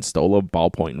Pelican Stola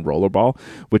ballpoint and rollerball,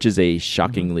 which is a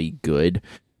shockingly good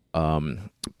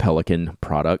Pelican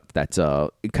product. That's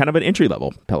kind of an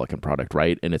entry-level Pelican product,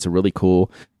 right? And it's a really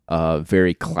cool,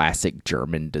 very classic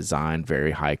German design,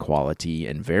 very high quality,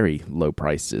 and very low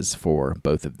prices for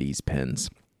both of these pens.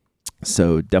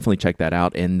 So definitely check that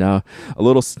out. And a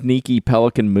little sneaky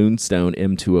Pelican Moonstone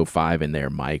M205 in there,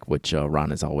 Mike, which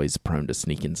Ron is always prone to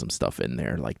sneaking some stuff in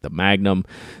there, like the Magnum,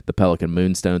 the Pelican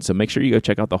Moonstone. So make sure you go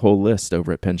check out the whole list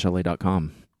over at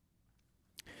penchalet.com.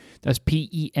 That's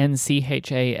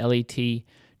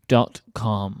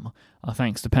penchalet.com.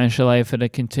 Thanks to Pen Chalet for the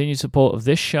continued support of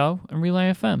this show and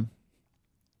Relay FM.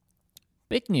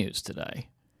 Big news today.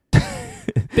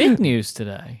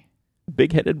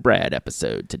 Big-headed Brad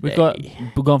episode today.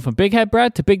 We've gone from Big Head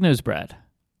Brad to Big Nose Brad.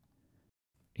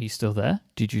 He's still there?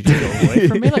 Did you just go away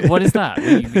from me? Like, what is that?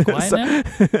 Will you be quiet now?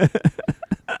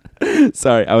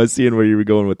 Sorry, I was seeing where you were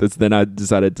going with this. Then I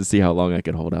decided to see how long I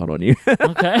could hold out on you.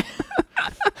 Okay.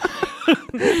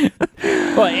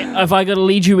 Well, have I got to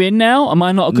lead you in now? Am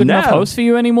I not a good enough host for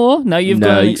you anymore? Now you've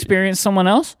got to experience someone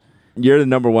else? You're the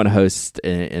number one host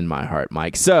in my heart,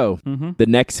 Mike. So, the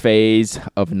next phase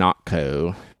of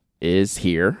Notco is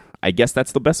here. I guess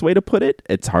that's the best way to put it.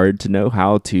 It's hard to know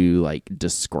how to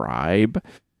describe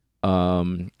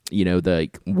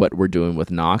what we're doing with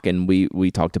Nock. And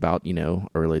we talked about,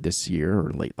 early this year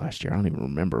or late last year, I don't even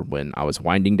remember, when I was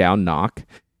winding down Nock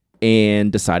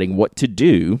and deciding what to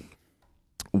do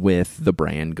with the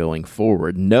brand going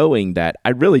forward, knowing that I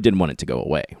really didn't want it to go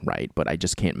away, right? But I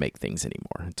just can't make things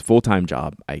anymore. It's a full-time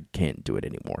job. I can't do it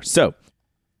anymore. So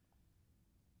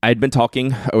I'd been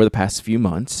talking over the past few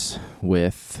months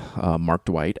with Mark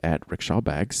Dwight at Rickshaw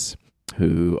Bags,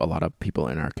 who a lot of people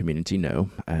in our community know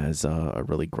as a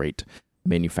really great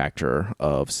manufacturer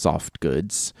of soft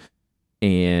goods.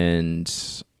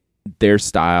 And their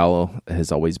style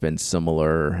has always been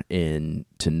similar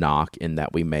to Nock in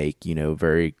that we make,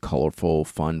 very colorful,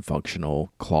 fun,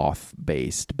 functional,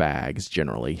 cloth-based bags,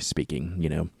 generally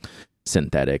speaking,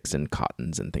 synthetics and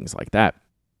cottons and things like that.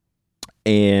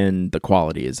 And the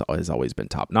quality has always been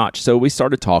top notch. So we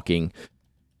started talking,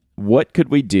 what could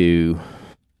we do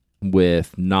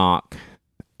with Nock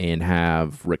and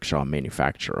have Rickshaw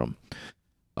manufacture them?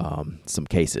 Some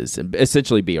cases, and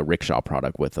essentially be a Rickshaw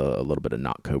product with a little bit of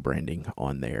Nock co-branding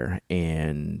on there.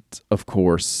 And of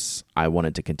course, I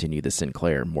wanted to continue the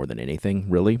Sinclair more than anything,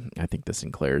 really. I think the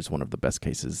Sinclair is one of the best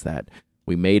cases that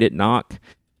we made at Nock.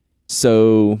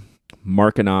 So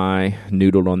Mark and I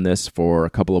noodled on this for a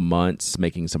couple of months,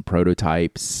 making some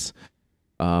prototypes,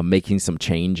 making some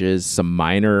changes, some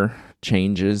minor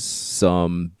changes,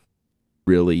 some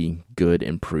really good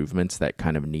improvements that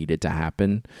kind of needed to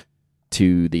happen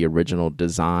to the original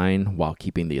design while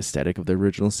keeping the aesthetic of the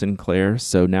original Sinclair.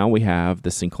 So now we have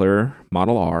the Sinclair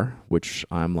Model R, which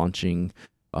I'm launching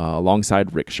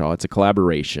alongside Rickshaw. It's a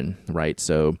collaboration, right?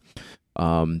 So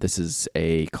this is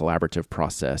a collaborative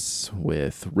process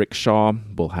with Rickshaw.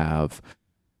 We'll have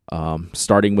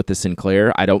starting with the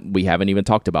Sinclair. We haven't even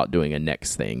talked about doing a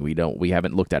next thing. We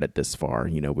haven't looked at it this far.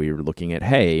 We were looking at,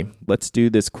 hey, let's do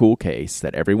this cool case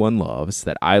that everyone loves,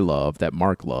 that I love, that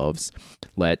Mark loves.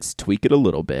 Let's tweak it a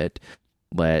little bit.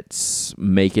 Let's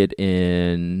make it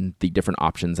in the different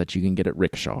options that you can get at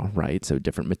Rickshaw, right? So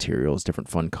different materials, different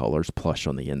fun colors, plush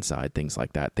on the inside, things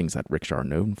like that, things that Rickshaw are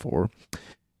known for.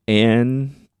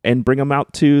 And bring them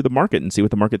out to the market and see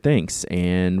what the market thinks.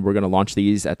 And we're going to launch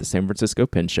these at the San Francisco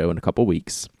Pen Show in a couple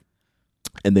weeks.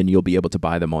 And then you'll be able to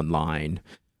buy them online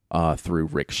through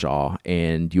Rickshaw.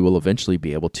 And you will eventually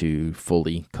be able to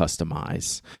fully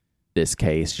customize this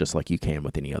case just like you can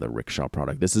with any other Rickshaw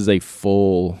product. This is a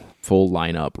full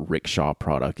lineup Rickshaw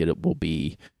product. It will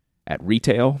be at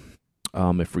retail.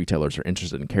 If retailers are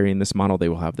interested in carrying this model, they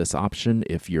will have this option.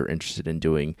 If you're interested in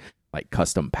doing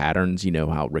custom patterns,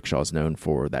 how Rickshaw is known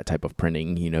for that type of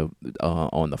printing,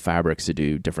 on the fabrics to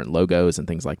do different logos and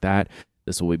things like that.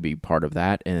 This will be part of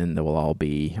that, and they will all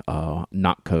be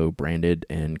Notco branded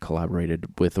and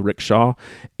collaborated with Rickshaw.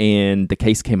 And the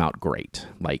case came out great.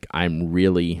 I'm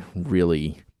really,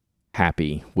 really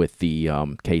happy with the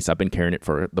case. I've been carrying it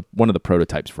for one of the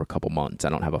prototypes for a couple months. I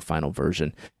don't have a final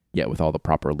version. Yeah, with all the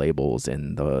proper labels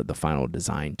and the final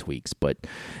design tweaks, but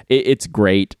it's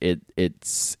great.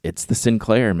 It's the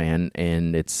Sinclair, man,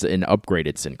 and it's an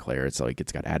upgraded Sinclair. It's like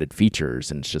it's got added features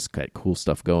and it's just got cool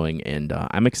stuff going. And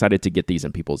I'm excited to get these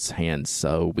in people's hands.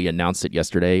 So we announced it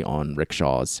yesterday on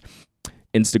Rickshaw's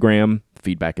Instagram.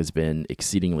 Feedback has been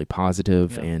exceedingly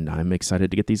positive, and I'm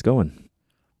excited to get these going.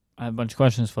 I have a bunch of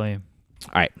questions for you.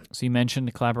 All right. So you mentioned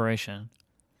the collaboration.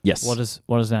 Yes. What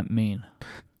does that mean?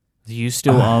 Do you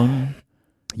still own?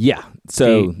 Yeah.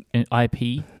 So the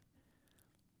IP.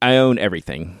 I own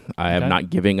everything. I am not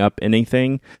giving up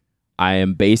anything. I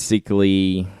am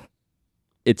basically.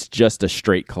 It's just a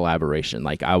straight collaboration.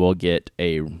 Like I will get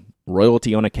a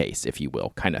royalty on a case, if you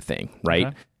will, kind of thing, right?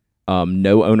 Okay.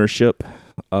 No ownership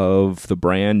of the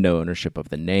brand, no ownership of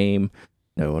the name,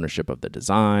 no ownership of the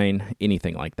design,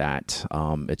 anything like that.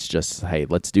 It's just, hey,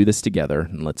 let's do this together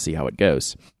and let's see how it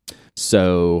goes.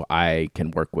 So I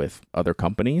can work with other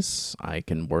companies. I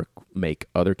can make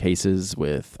other cases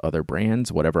with other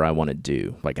brands, whatever I want to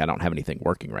do. Like I don't have anything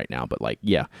working right now, but like,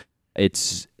 yeah,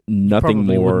 it's nothing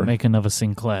Probably more. Wouldn't make another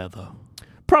Sinclair though.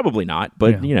 Probably not,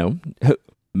 but you know,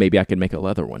 maybe I could make a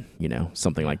leather one, you know,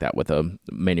 something like that with a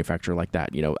manufacturer like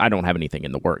that. You know, I don't have anything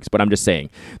in the works, but I'm just saying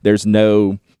there's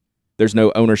no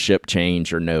ownership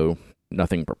change or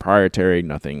nothing proprietary,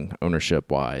 nothing ownership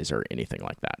wise or anything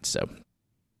like that. So,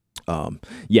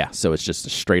 so it's just a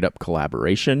straight up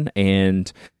collaboration. And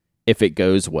if it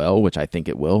goes well, which I think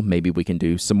it will, maybe we can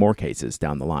do some more cases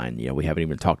down the line. You know, we haven't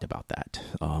even talked about that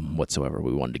whatsoever.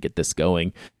 We wanted to get this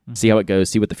going, see how it goes,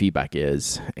 see what the feedback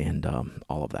is, and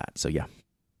all of that. So, yeah.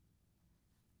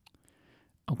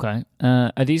 Okay.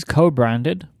 Are these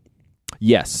co-branded?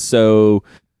 Yes. So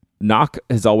Nock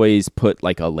has always put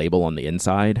like a label on the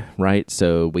inside, right?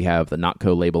 So we have the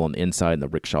Nockco label on the inside and the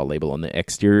Rickshaw label on the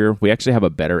exterior. We actually have a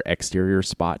better exterior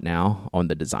spot now on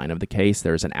the design of the case.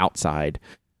 There's an outside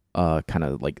kind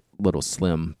of like little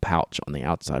slim pouch on the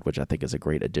outside, which I think is a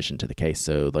great addition to the case.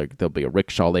 So like there'll be a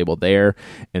Rickshaw label there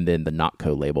and then the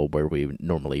Nockco label where we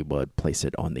normally would place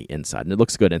it on the inside. And it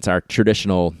looks good. It's our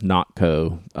traditional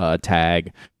Nockco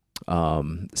tag.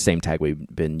 Same tag we've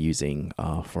been using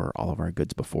for all of our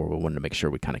goods before. We wanted to make sure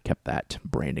we kind of kept that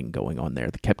branding going on there.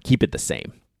 Keep it the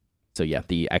same. So yeah,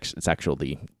 it's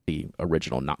actually the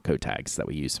original Nockco tags that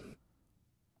we use.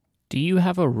 Do you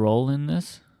have a role in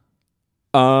this?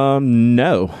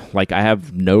 No. Like I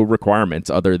have no requirements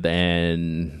other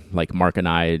than like Mark and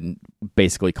I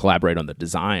basically collaborate on the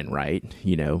design, right?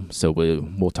 You know, so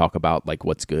we'll talk about like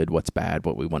what's good, what's bad,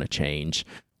 what we want to change,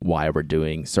 why we're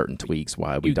doing certain tweaks,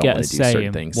 why we don't want to do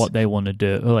certain things. What they want to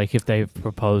do, like if they've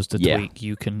proposed a tweak,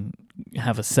 you can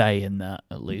have a say in that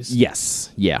at least.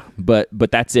 Yes, yeah, but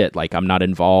that's it. Like I'm not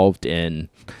involved in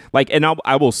like, and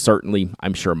I will certainly,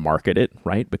 I'm sure, market it,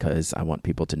 right? Because I want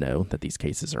people to know that these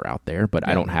cases are out there. But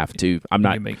I don't have to. I'm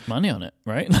not. You make money on it,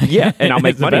 right? Yeah, and I'll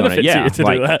make money on it. Yeah, to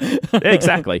do that.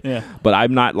 Exactly. Yeah. But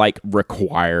I'm not like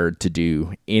required to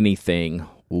do anything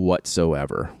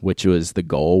whatsoever, which was the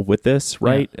goal with this,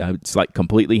 right? Yeah. It's like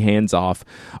completely hands off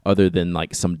other than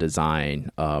like some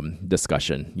design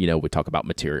discussion. You know, we talk about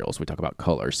materials, we talk about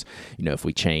colors. You know, if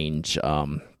we change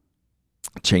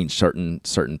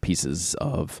certain pieces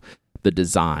of the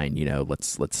design, you know,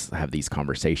 let's have these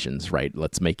conversations, right?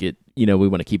 Let's make it, you know, we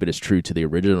want to keep it as true to the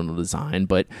original design,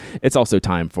 but it's also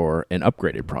time for an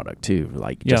upgraded product too,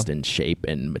 like just in shape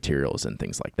and materials and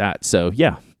things like that. So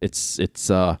yeah,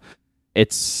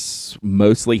 it's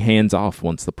mostly hands off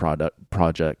once the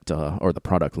project or the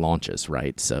product launches,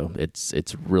 right? So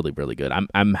it's really, really good.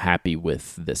 I'm happy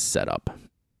with this setup.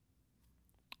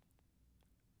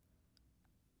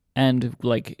 And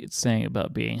like it's saying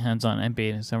about being hands on and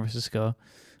being in San Francisco,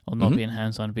 or not being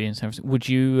hands on, being in San Francisco. Would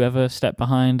you ever step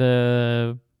behind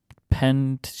a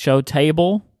pen show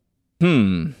table?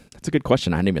 That's a good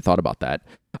question. I hadn't even thought about that.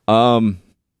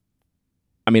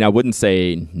 I mean, I wouldn't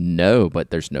say no,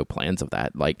 but there's no plans of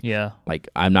that. Like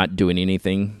I'm not doing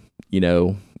anything, you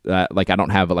know, like I don't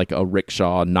have like a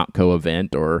Rickshaw Nockco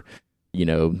event or, you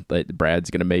know, that Brad's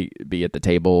going to be at the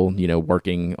table, you know,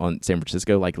 working on San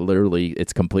Francisco. Like literally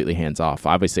it's completely hands off.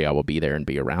 Obviously I will be there and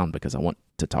be around because I want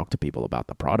to talk to people about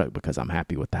the product because I'm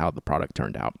happy with how the product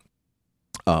turned out.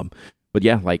 But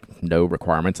yeah, like no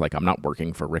requirements. Like I'm not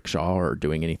working for Rickshaw or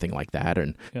doing anything like that,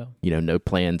 and you know, no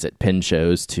plans at pen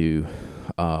shows to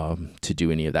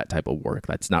do any of that type of work.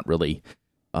 That's not really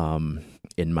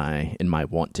in my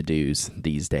want to dos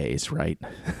these days, right?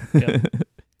 Yeah.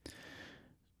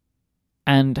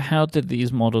 And how did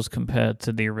these models compare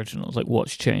to the originals? Like,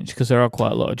 what's changed? Because there are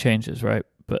quite a lot of changes, right?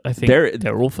 But I think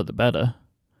they're all for the better.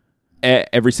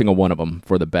 Every single one of them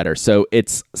for the better. So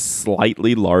it's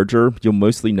slightly larger. You'll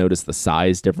mostly notice the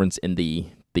size difference in the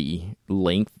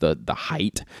length, the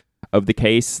height of the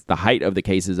case. The height of the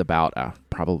case is about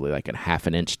probably like a half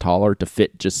an inch taller to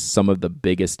fit just some of the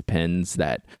biggest pens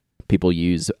that people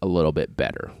use a little bit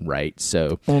better, right?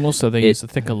 So, well, and also they use a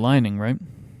thicker lining, right?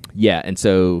 Yeah, and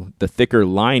so the thicker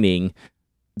lining,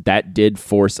 that did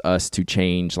force us to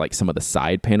change like some of the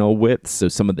side panel width. So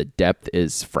some of the depth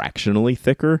is fractionally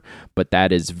thicker, but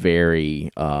that is very,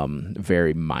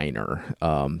 very minor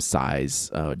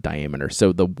size diameter.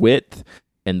 So the width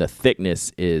and the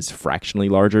thickness is fractionally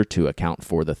larger to account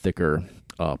for the thicker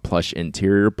plush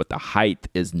interior, but the height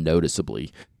is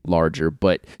noticeably larger.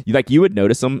 But you would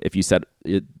notice them if you set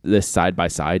this side by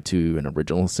side to an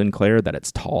original Sinclair that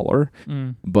it's taller,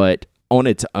 but on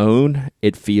its own,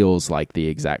 it feels like the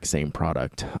exact same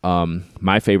product.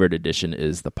 My favorite addition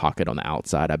is the pocket on the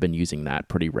outside. I've been using that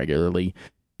pretty regularly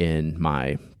in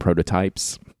my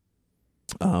prototypes.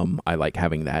 I like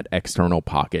having that external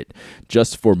pocket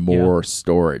just for more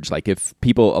storage. Like a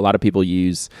lot of people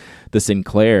use the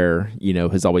Sinclair,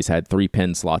 has always had 3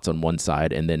 pen slots on one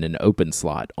side and then an open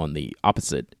slot on the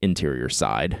opposite interior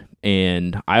side.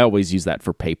 And I always use that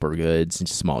for paper goods and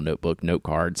small notebook, note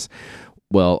cards.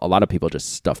 Well, a lot of people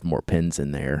just stuff more pens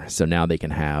in there. So now they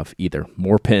can have either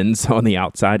more pens on the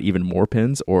outside, even more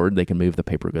pens, or they can move the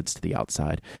paper goods to the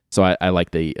outside. So I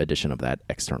like the addition of that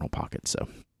external pocket. So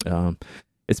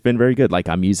it's been very good. Like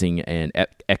I'm using an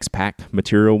X-Pack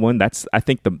material one. That's, I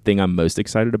think, the thing I'm most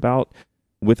excited about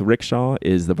with Rickshaw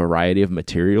is the variety of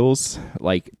materials.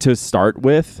 Like to start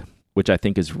with, which I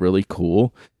think is really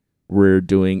cool, we're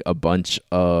doing a bunch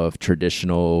of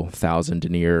traditional Thousand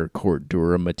Denier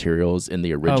Cordura materials in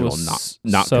the original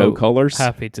Notco colors.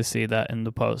 Happy to see that in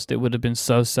the post. It would have been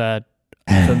so sad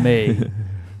for me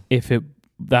if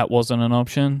that wasn't an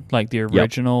option, like the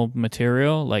original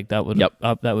material. Like that would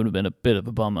have been a bit of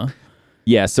a bummer.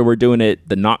 Yeah, so we're doing it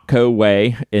the Notco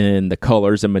way in the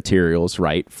colors and materials,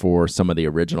 right, for some of the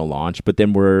original launch. But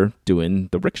then we're doing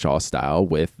the Rickshaw style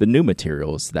with the new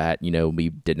materials that, we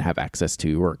didn't have access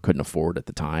to or couldn't afford at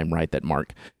the time, right, that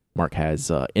Mark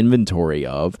has inventory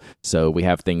of. So we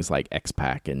have things like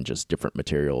X-Pack and just different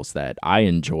materials that I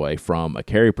enjoy from a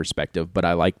carry perspective. But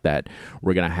I like that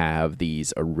we're going to have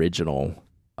these original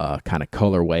kind of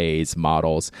colorways,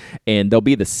 models, and they'll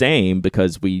be the same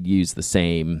because we use the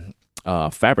same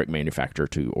fabric manufacturer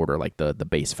to order like the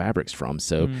base fabrics from.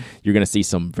 So you're going to see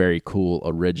some very cool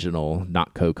original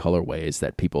Notco colorways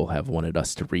that people have wanted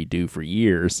us to redo for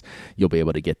years. You'll be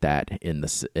able to get that in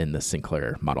the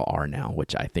Sinclair Model R now,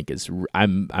 which I think is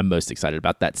I'm most excited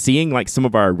about that. Seeing like some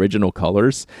of our original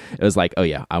colors, it was like, oh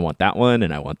yeah, I want that one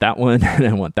and I want that one and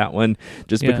I want that one,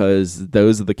 just because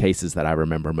those are the cases that I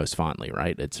remember most fondly,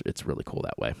 right? It's really cool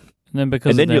that way. And then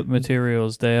because of the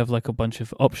materials, they have like a bunch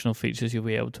of optional features you'll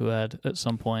be able to add at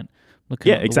some point.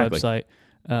 Looking at the website.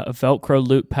 A Velcro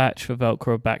loop patch for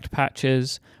Velcro backed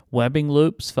patches, webbing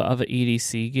loops for other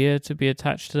EDC gear to be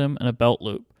attached to them, and a belt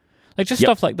loop. Like just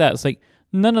stuff like that. It's like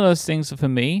none of those things are for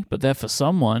me, but they're for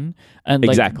someone. And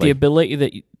like the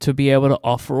ability to be able to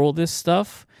offer all this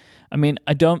stuff. I mean,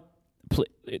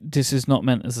 this is not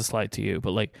meant as a slight to you,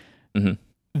 but like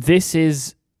this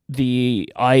is the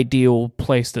ideal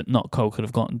place that Notco could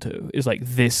have gotten to, is like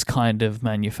this kind of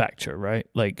manufacturer, right?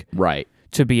 Like,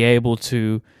 to be able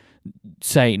to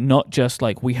say not just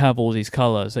like we have all these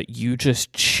colors, that you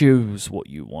just choose what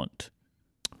you want,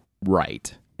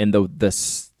 right? And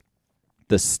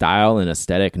the style and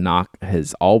aesthetic Nock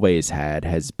has always had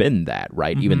has been that,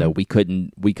 right? Even though we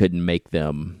couldn't make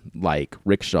them like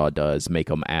Rickshaw does, make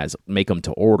them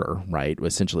to order, right?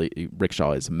 Essentially,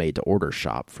 Rickshaw is a made to order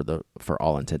shop for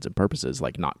all intents and purposes.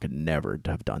 Like Nock could never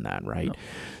have done that, right? No.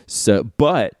 So,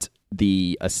 but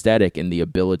the aesthetic and the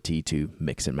ability to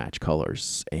mix and match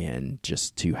colors and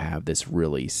just to have this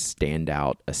really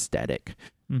standout aesthetic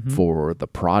for the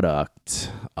product,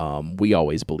 we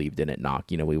always believed in it. Nock,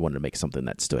 we wanted to make something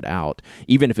that stood out,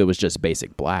 even if it was just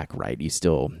basic black, right? You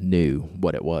still knew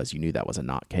what it was. You knew that was a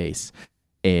Nock case,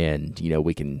 and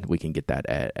we can get that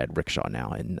at Rickshaw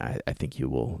now, and I think you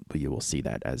will see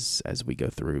that as we go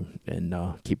through and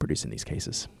keep producing these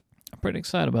cases. I'm pretty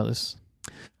excited about this.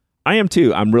 I am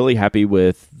too. I'm really happy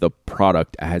with the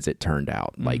product as it turned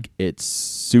out. Like it's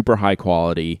super high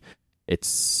quality. It's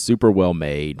super well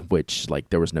made, which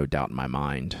like there was no doubt in my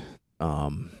mind,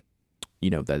 that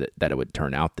it would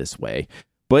turn out this way.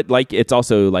 But like it's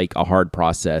also like a hard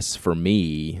process for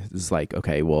me. It's like,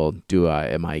 okay, well,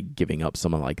 am I giving up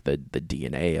some of like the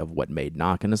DNA of what made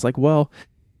Nock? And it's like, well,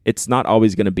 it's not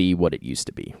always going to be what it used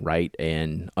to be, right?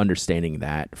 And understanding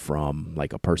that from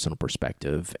like a personal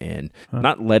perspective and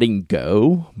not letting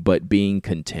go, but being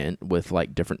content with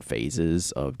like different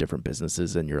phases of different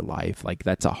businesses in your life. Like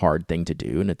that's a hard thing to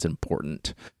do, and it's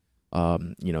important.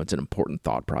 It's an important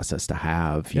thought process to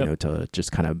have, you know, to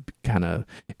just kind of,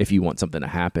 if you want something to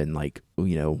happen, like,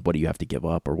 you know, what do you have to give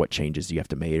up, or what changes do you have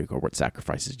to make, or what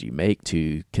sacrifices do you make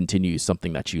to continue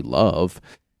something that you love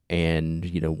and,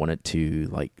 you know, want it to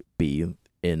like be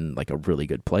in like a really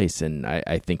good place. And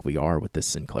I think we are with this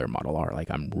Sinclair Model R.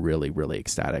 Like I'm really, really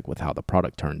ecstatic with how the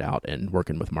product turned out, and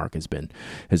working with Mark has been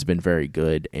very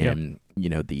good. And you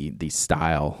know, the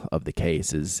style of the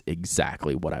case is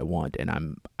exactly what I want, and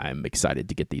I'm excited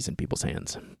to get these in people's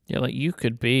hands. Yeah, like you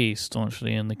could be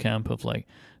staunchly in the camp of like,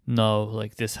 no,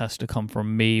 like this has to come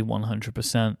from me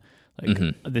 100%.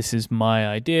 Like this is my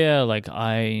idea. Like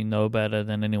I know better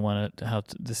than anyone how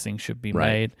this thing should be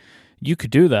made. You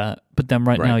could do that, but then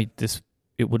now it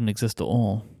wouldn't exist at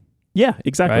all. Yeah,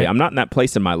 exactly. Right? I'm not in that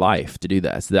place in my life to do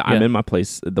this. I'm in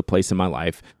the place in my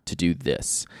life to do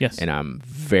this. Yes. And I'm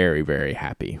very, very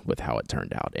happy with how it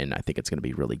turned out. And I think it's going to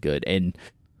be really good. And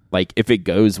like, if it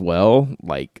goes well,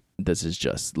 like this is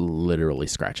just literally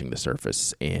scratching the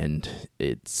surface. And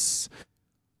it's,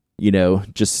 you know,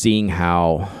 just seeing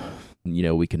how, you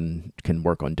know, we can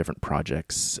work on different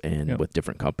projects and with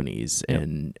different companies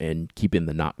and keeping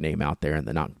the Nock name out there and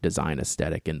the Nock design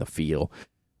aesthetic and the feel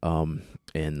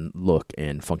and look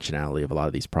and functionality of a lot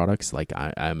of these products. Like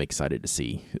I'm excited to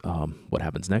see what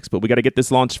happens next, but we got to get this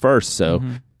launched first. So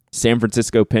San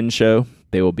Francisco Pen Show,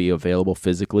 they will be available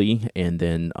physically and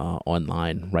then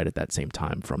online right at that same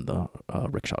time from the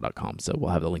rickshaw.com. So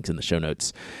we'll have the links in the show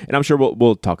notes, and I'm sure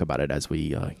we'll talk about it as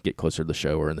we get closer to the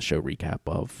show or in the show recap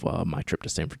of my trip to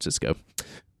San Francisco.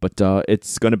 But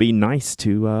it's going to be nice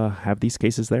to have these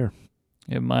cases there.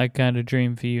 Yeah, my kind of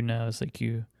dream for you now is like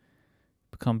you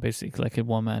become basically like a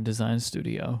one-man design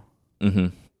studio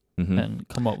and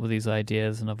come up with these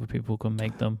ideas, and other people can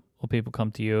make them, or people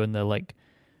come to you and they're like,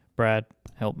 Brad,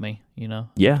 help me, you know?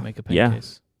 Make a pen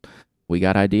case. We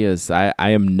got ideas. I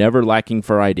am never lacking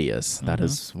for ideas. That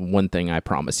is one thing I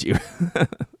promise you. All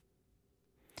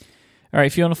right,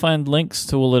 if you want to find links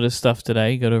to all of this stuff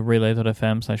today, go to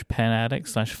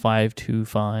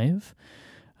relay.fm/penaddict/525.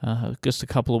 Just a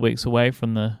couple of weeks away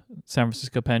from the San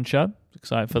Francisco Pen Show.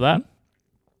 Excited for that.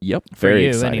 Yep, for very you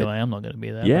excited. Anyway, I'm not going to be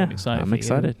there. Yeah, I'm excited. I'm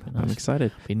excited. I'm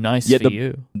excited. Be nice for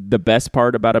you. The best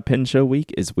part about a Pen Show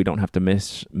week is we don't have to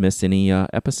miss any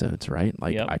episodes, right?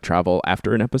 Like I travel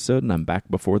after an episode and I'm back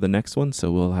before the next one,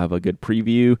 so we'll have a good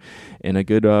preview and a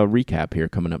good recap here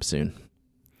coming up soon.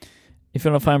 If you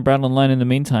want to find Brad online in the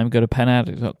meantime, go to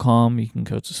penaddict.com. You can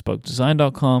go to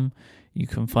spokedesign.com. You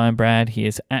can find Brad. He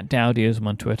is at Dowdyism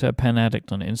on Twitter,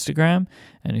 Penaddict on Instagram,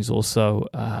 and he's also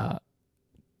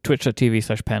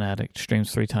twitch.tv/penaddict,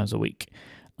 streams 3 times a week.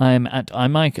 I'm at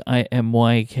iMyke,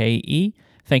 IMYKE.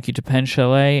 Thank you to Pen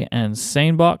Chalet and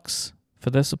Sanebox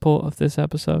for their support of this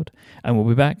episode. And we'll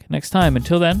be back next time.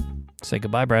 Until then, say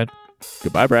goodbye, Brad.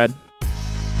 Goodbye, Brad.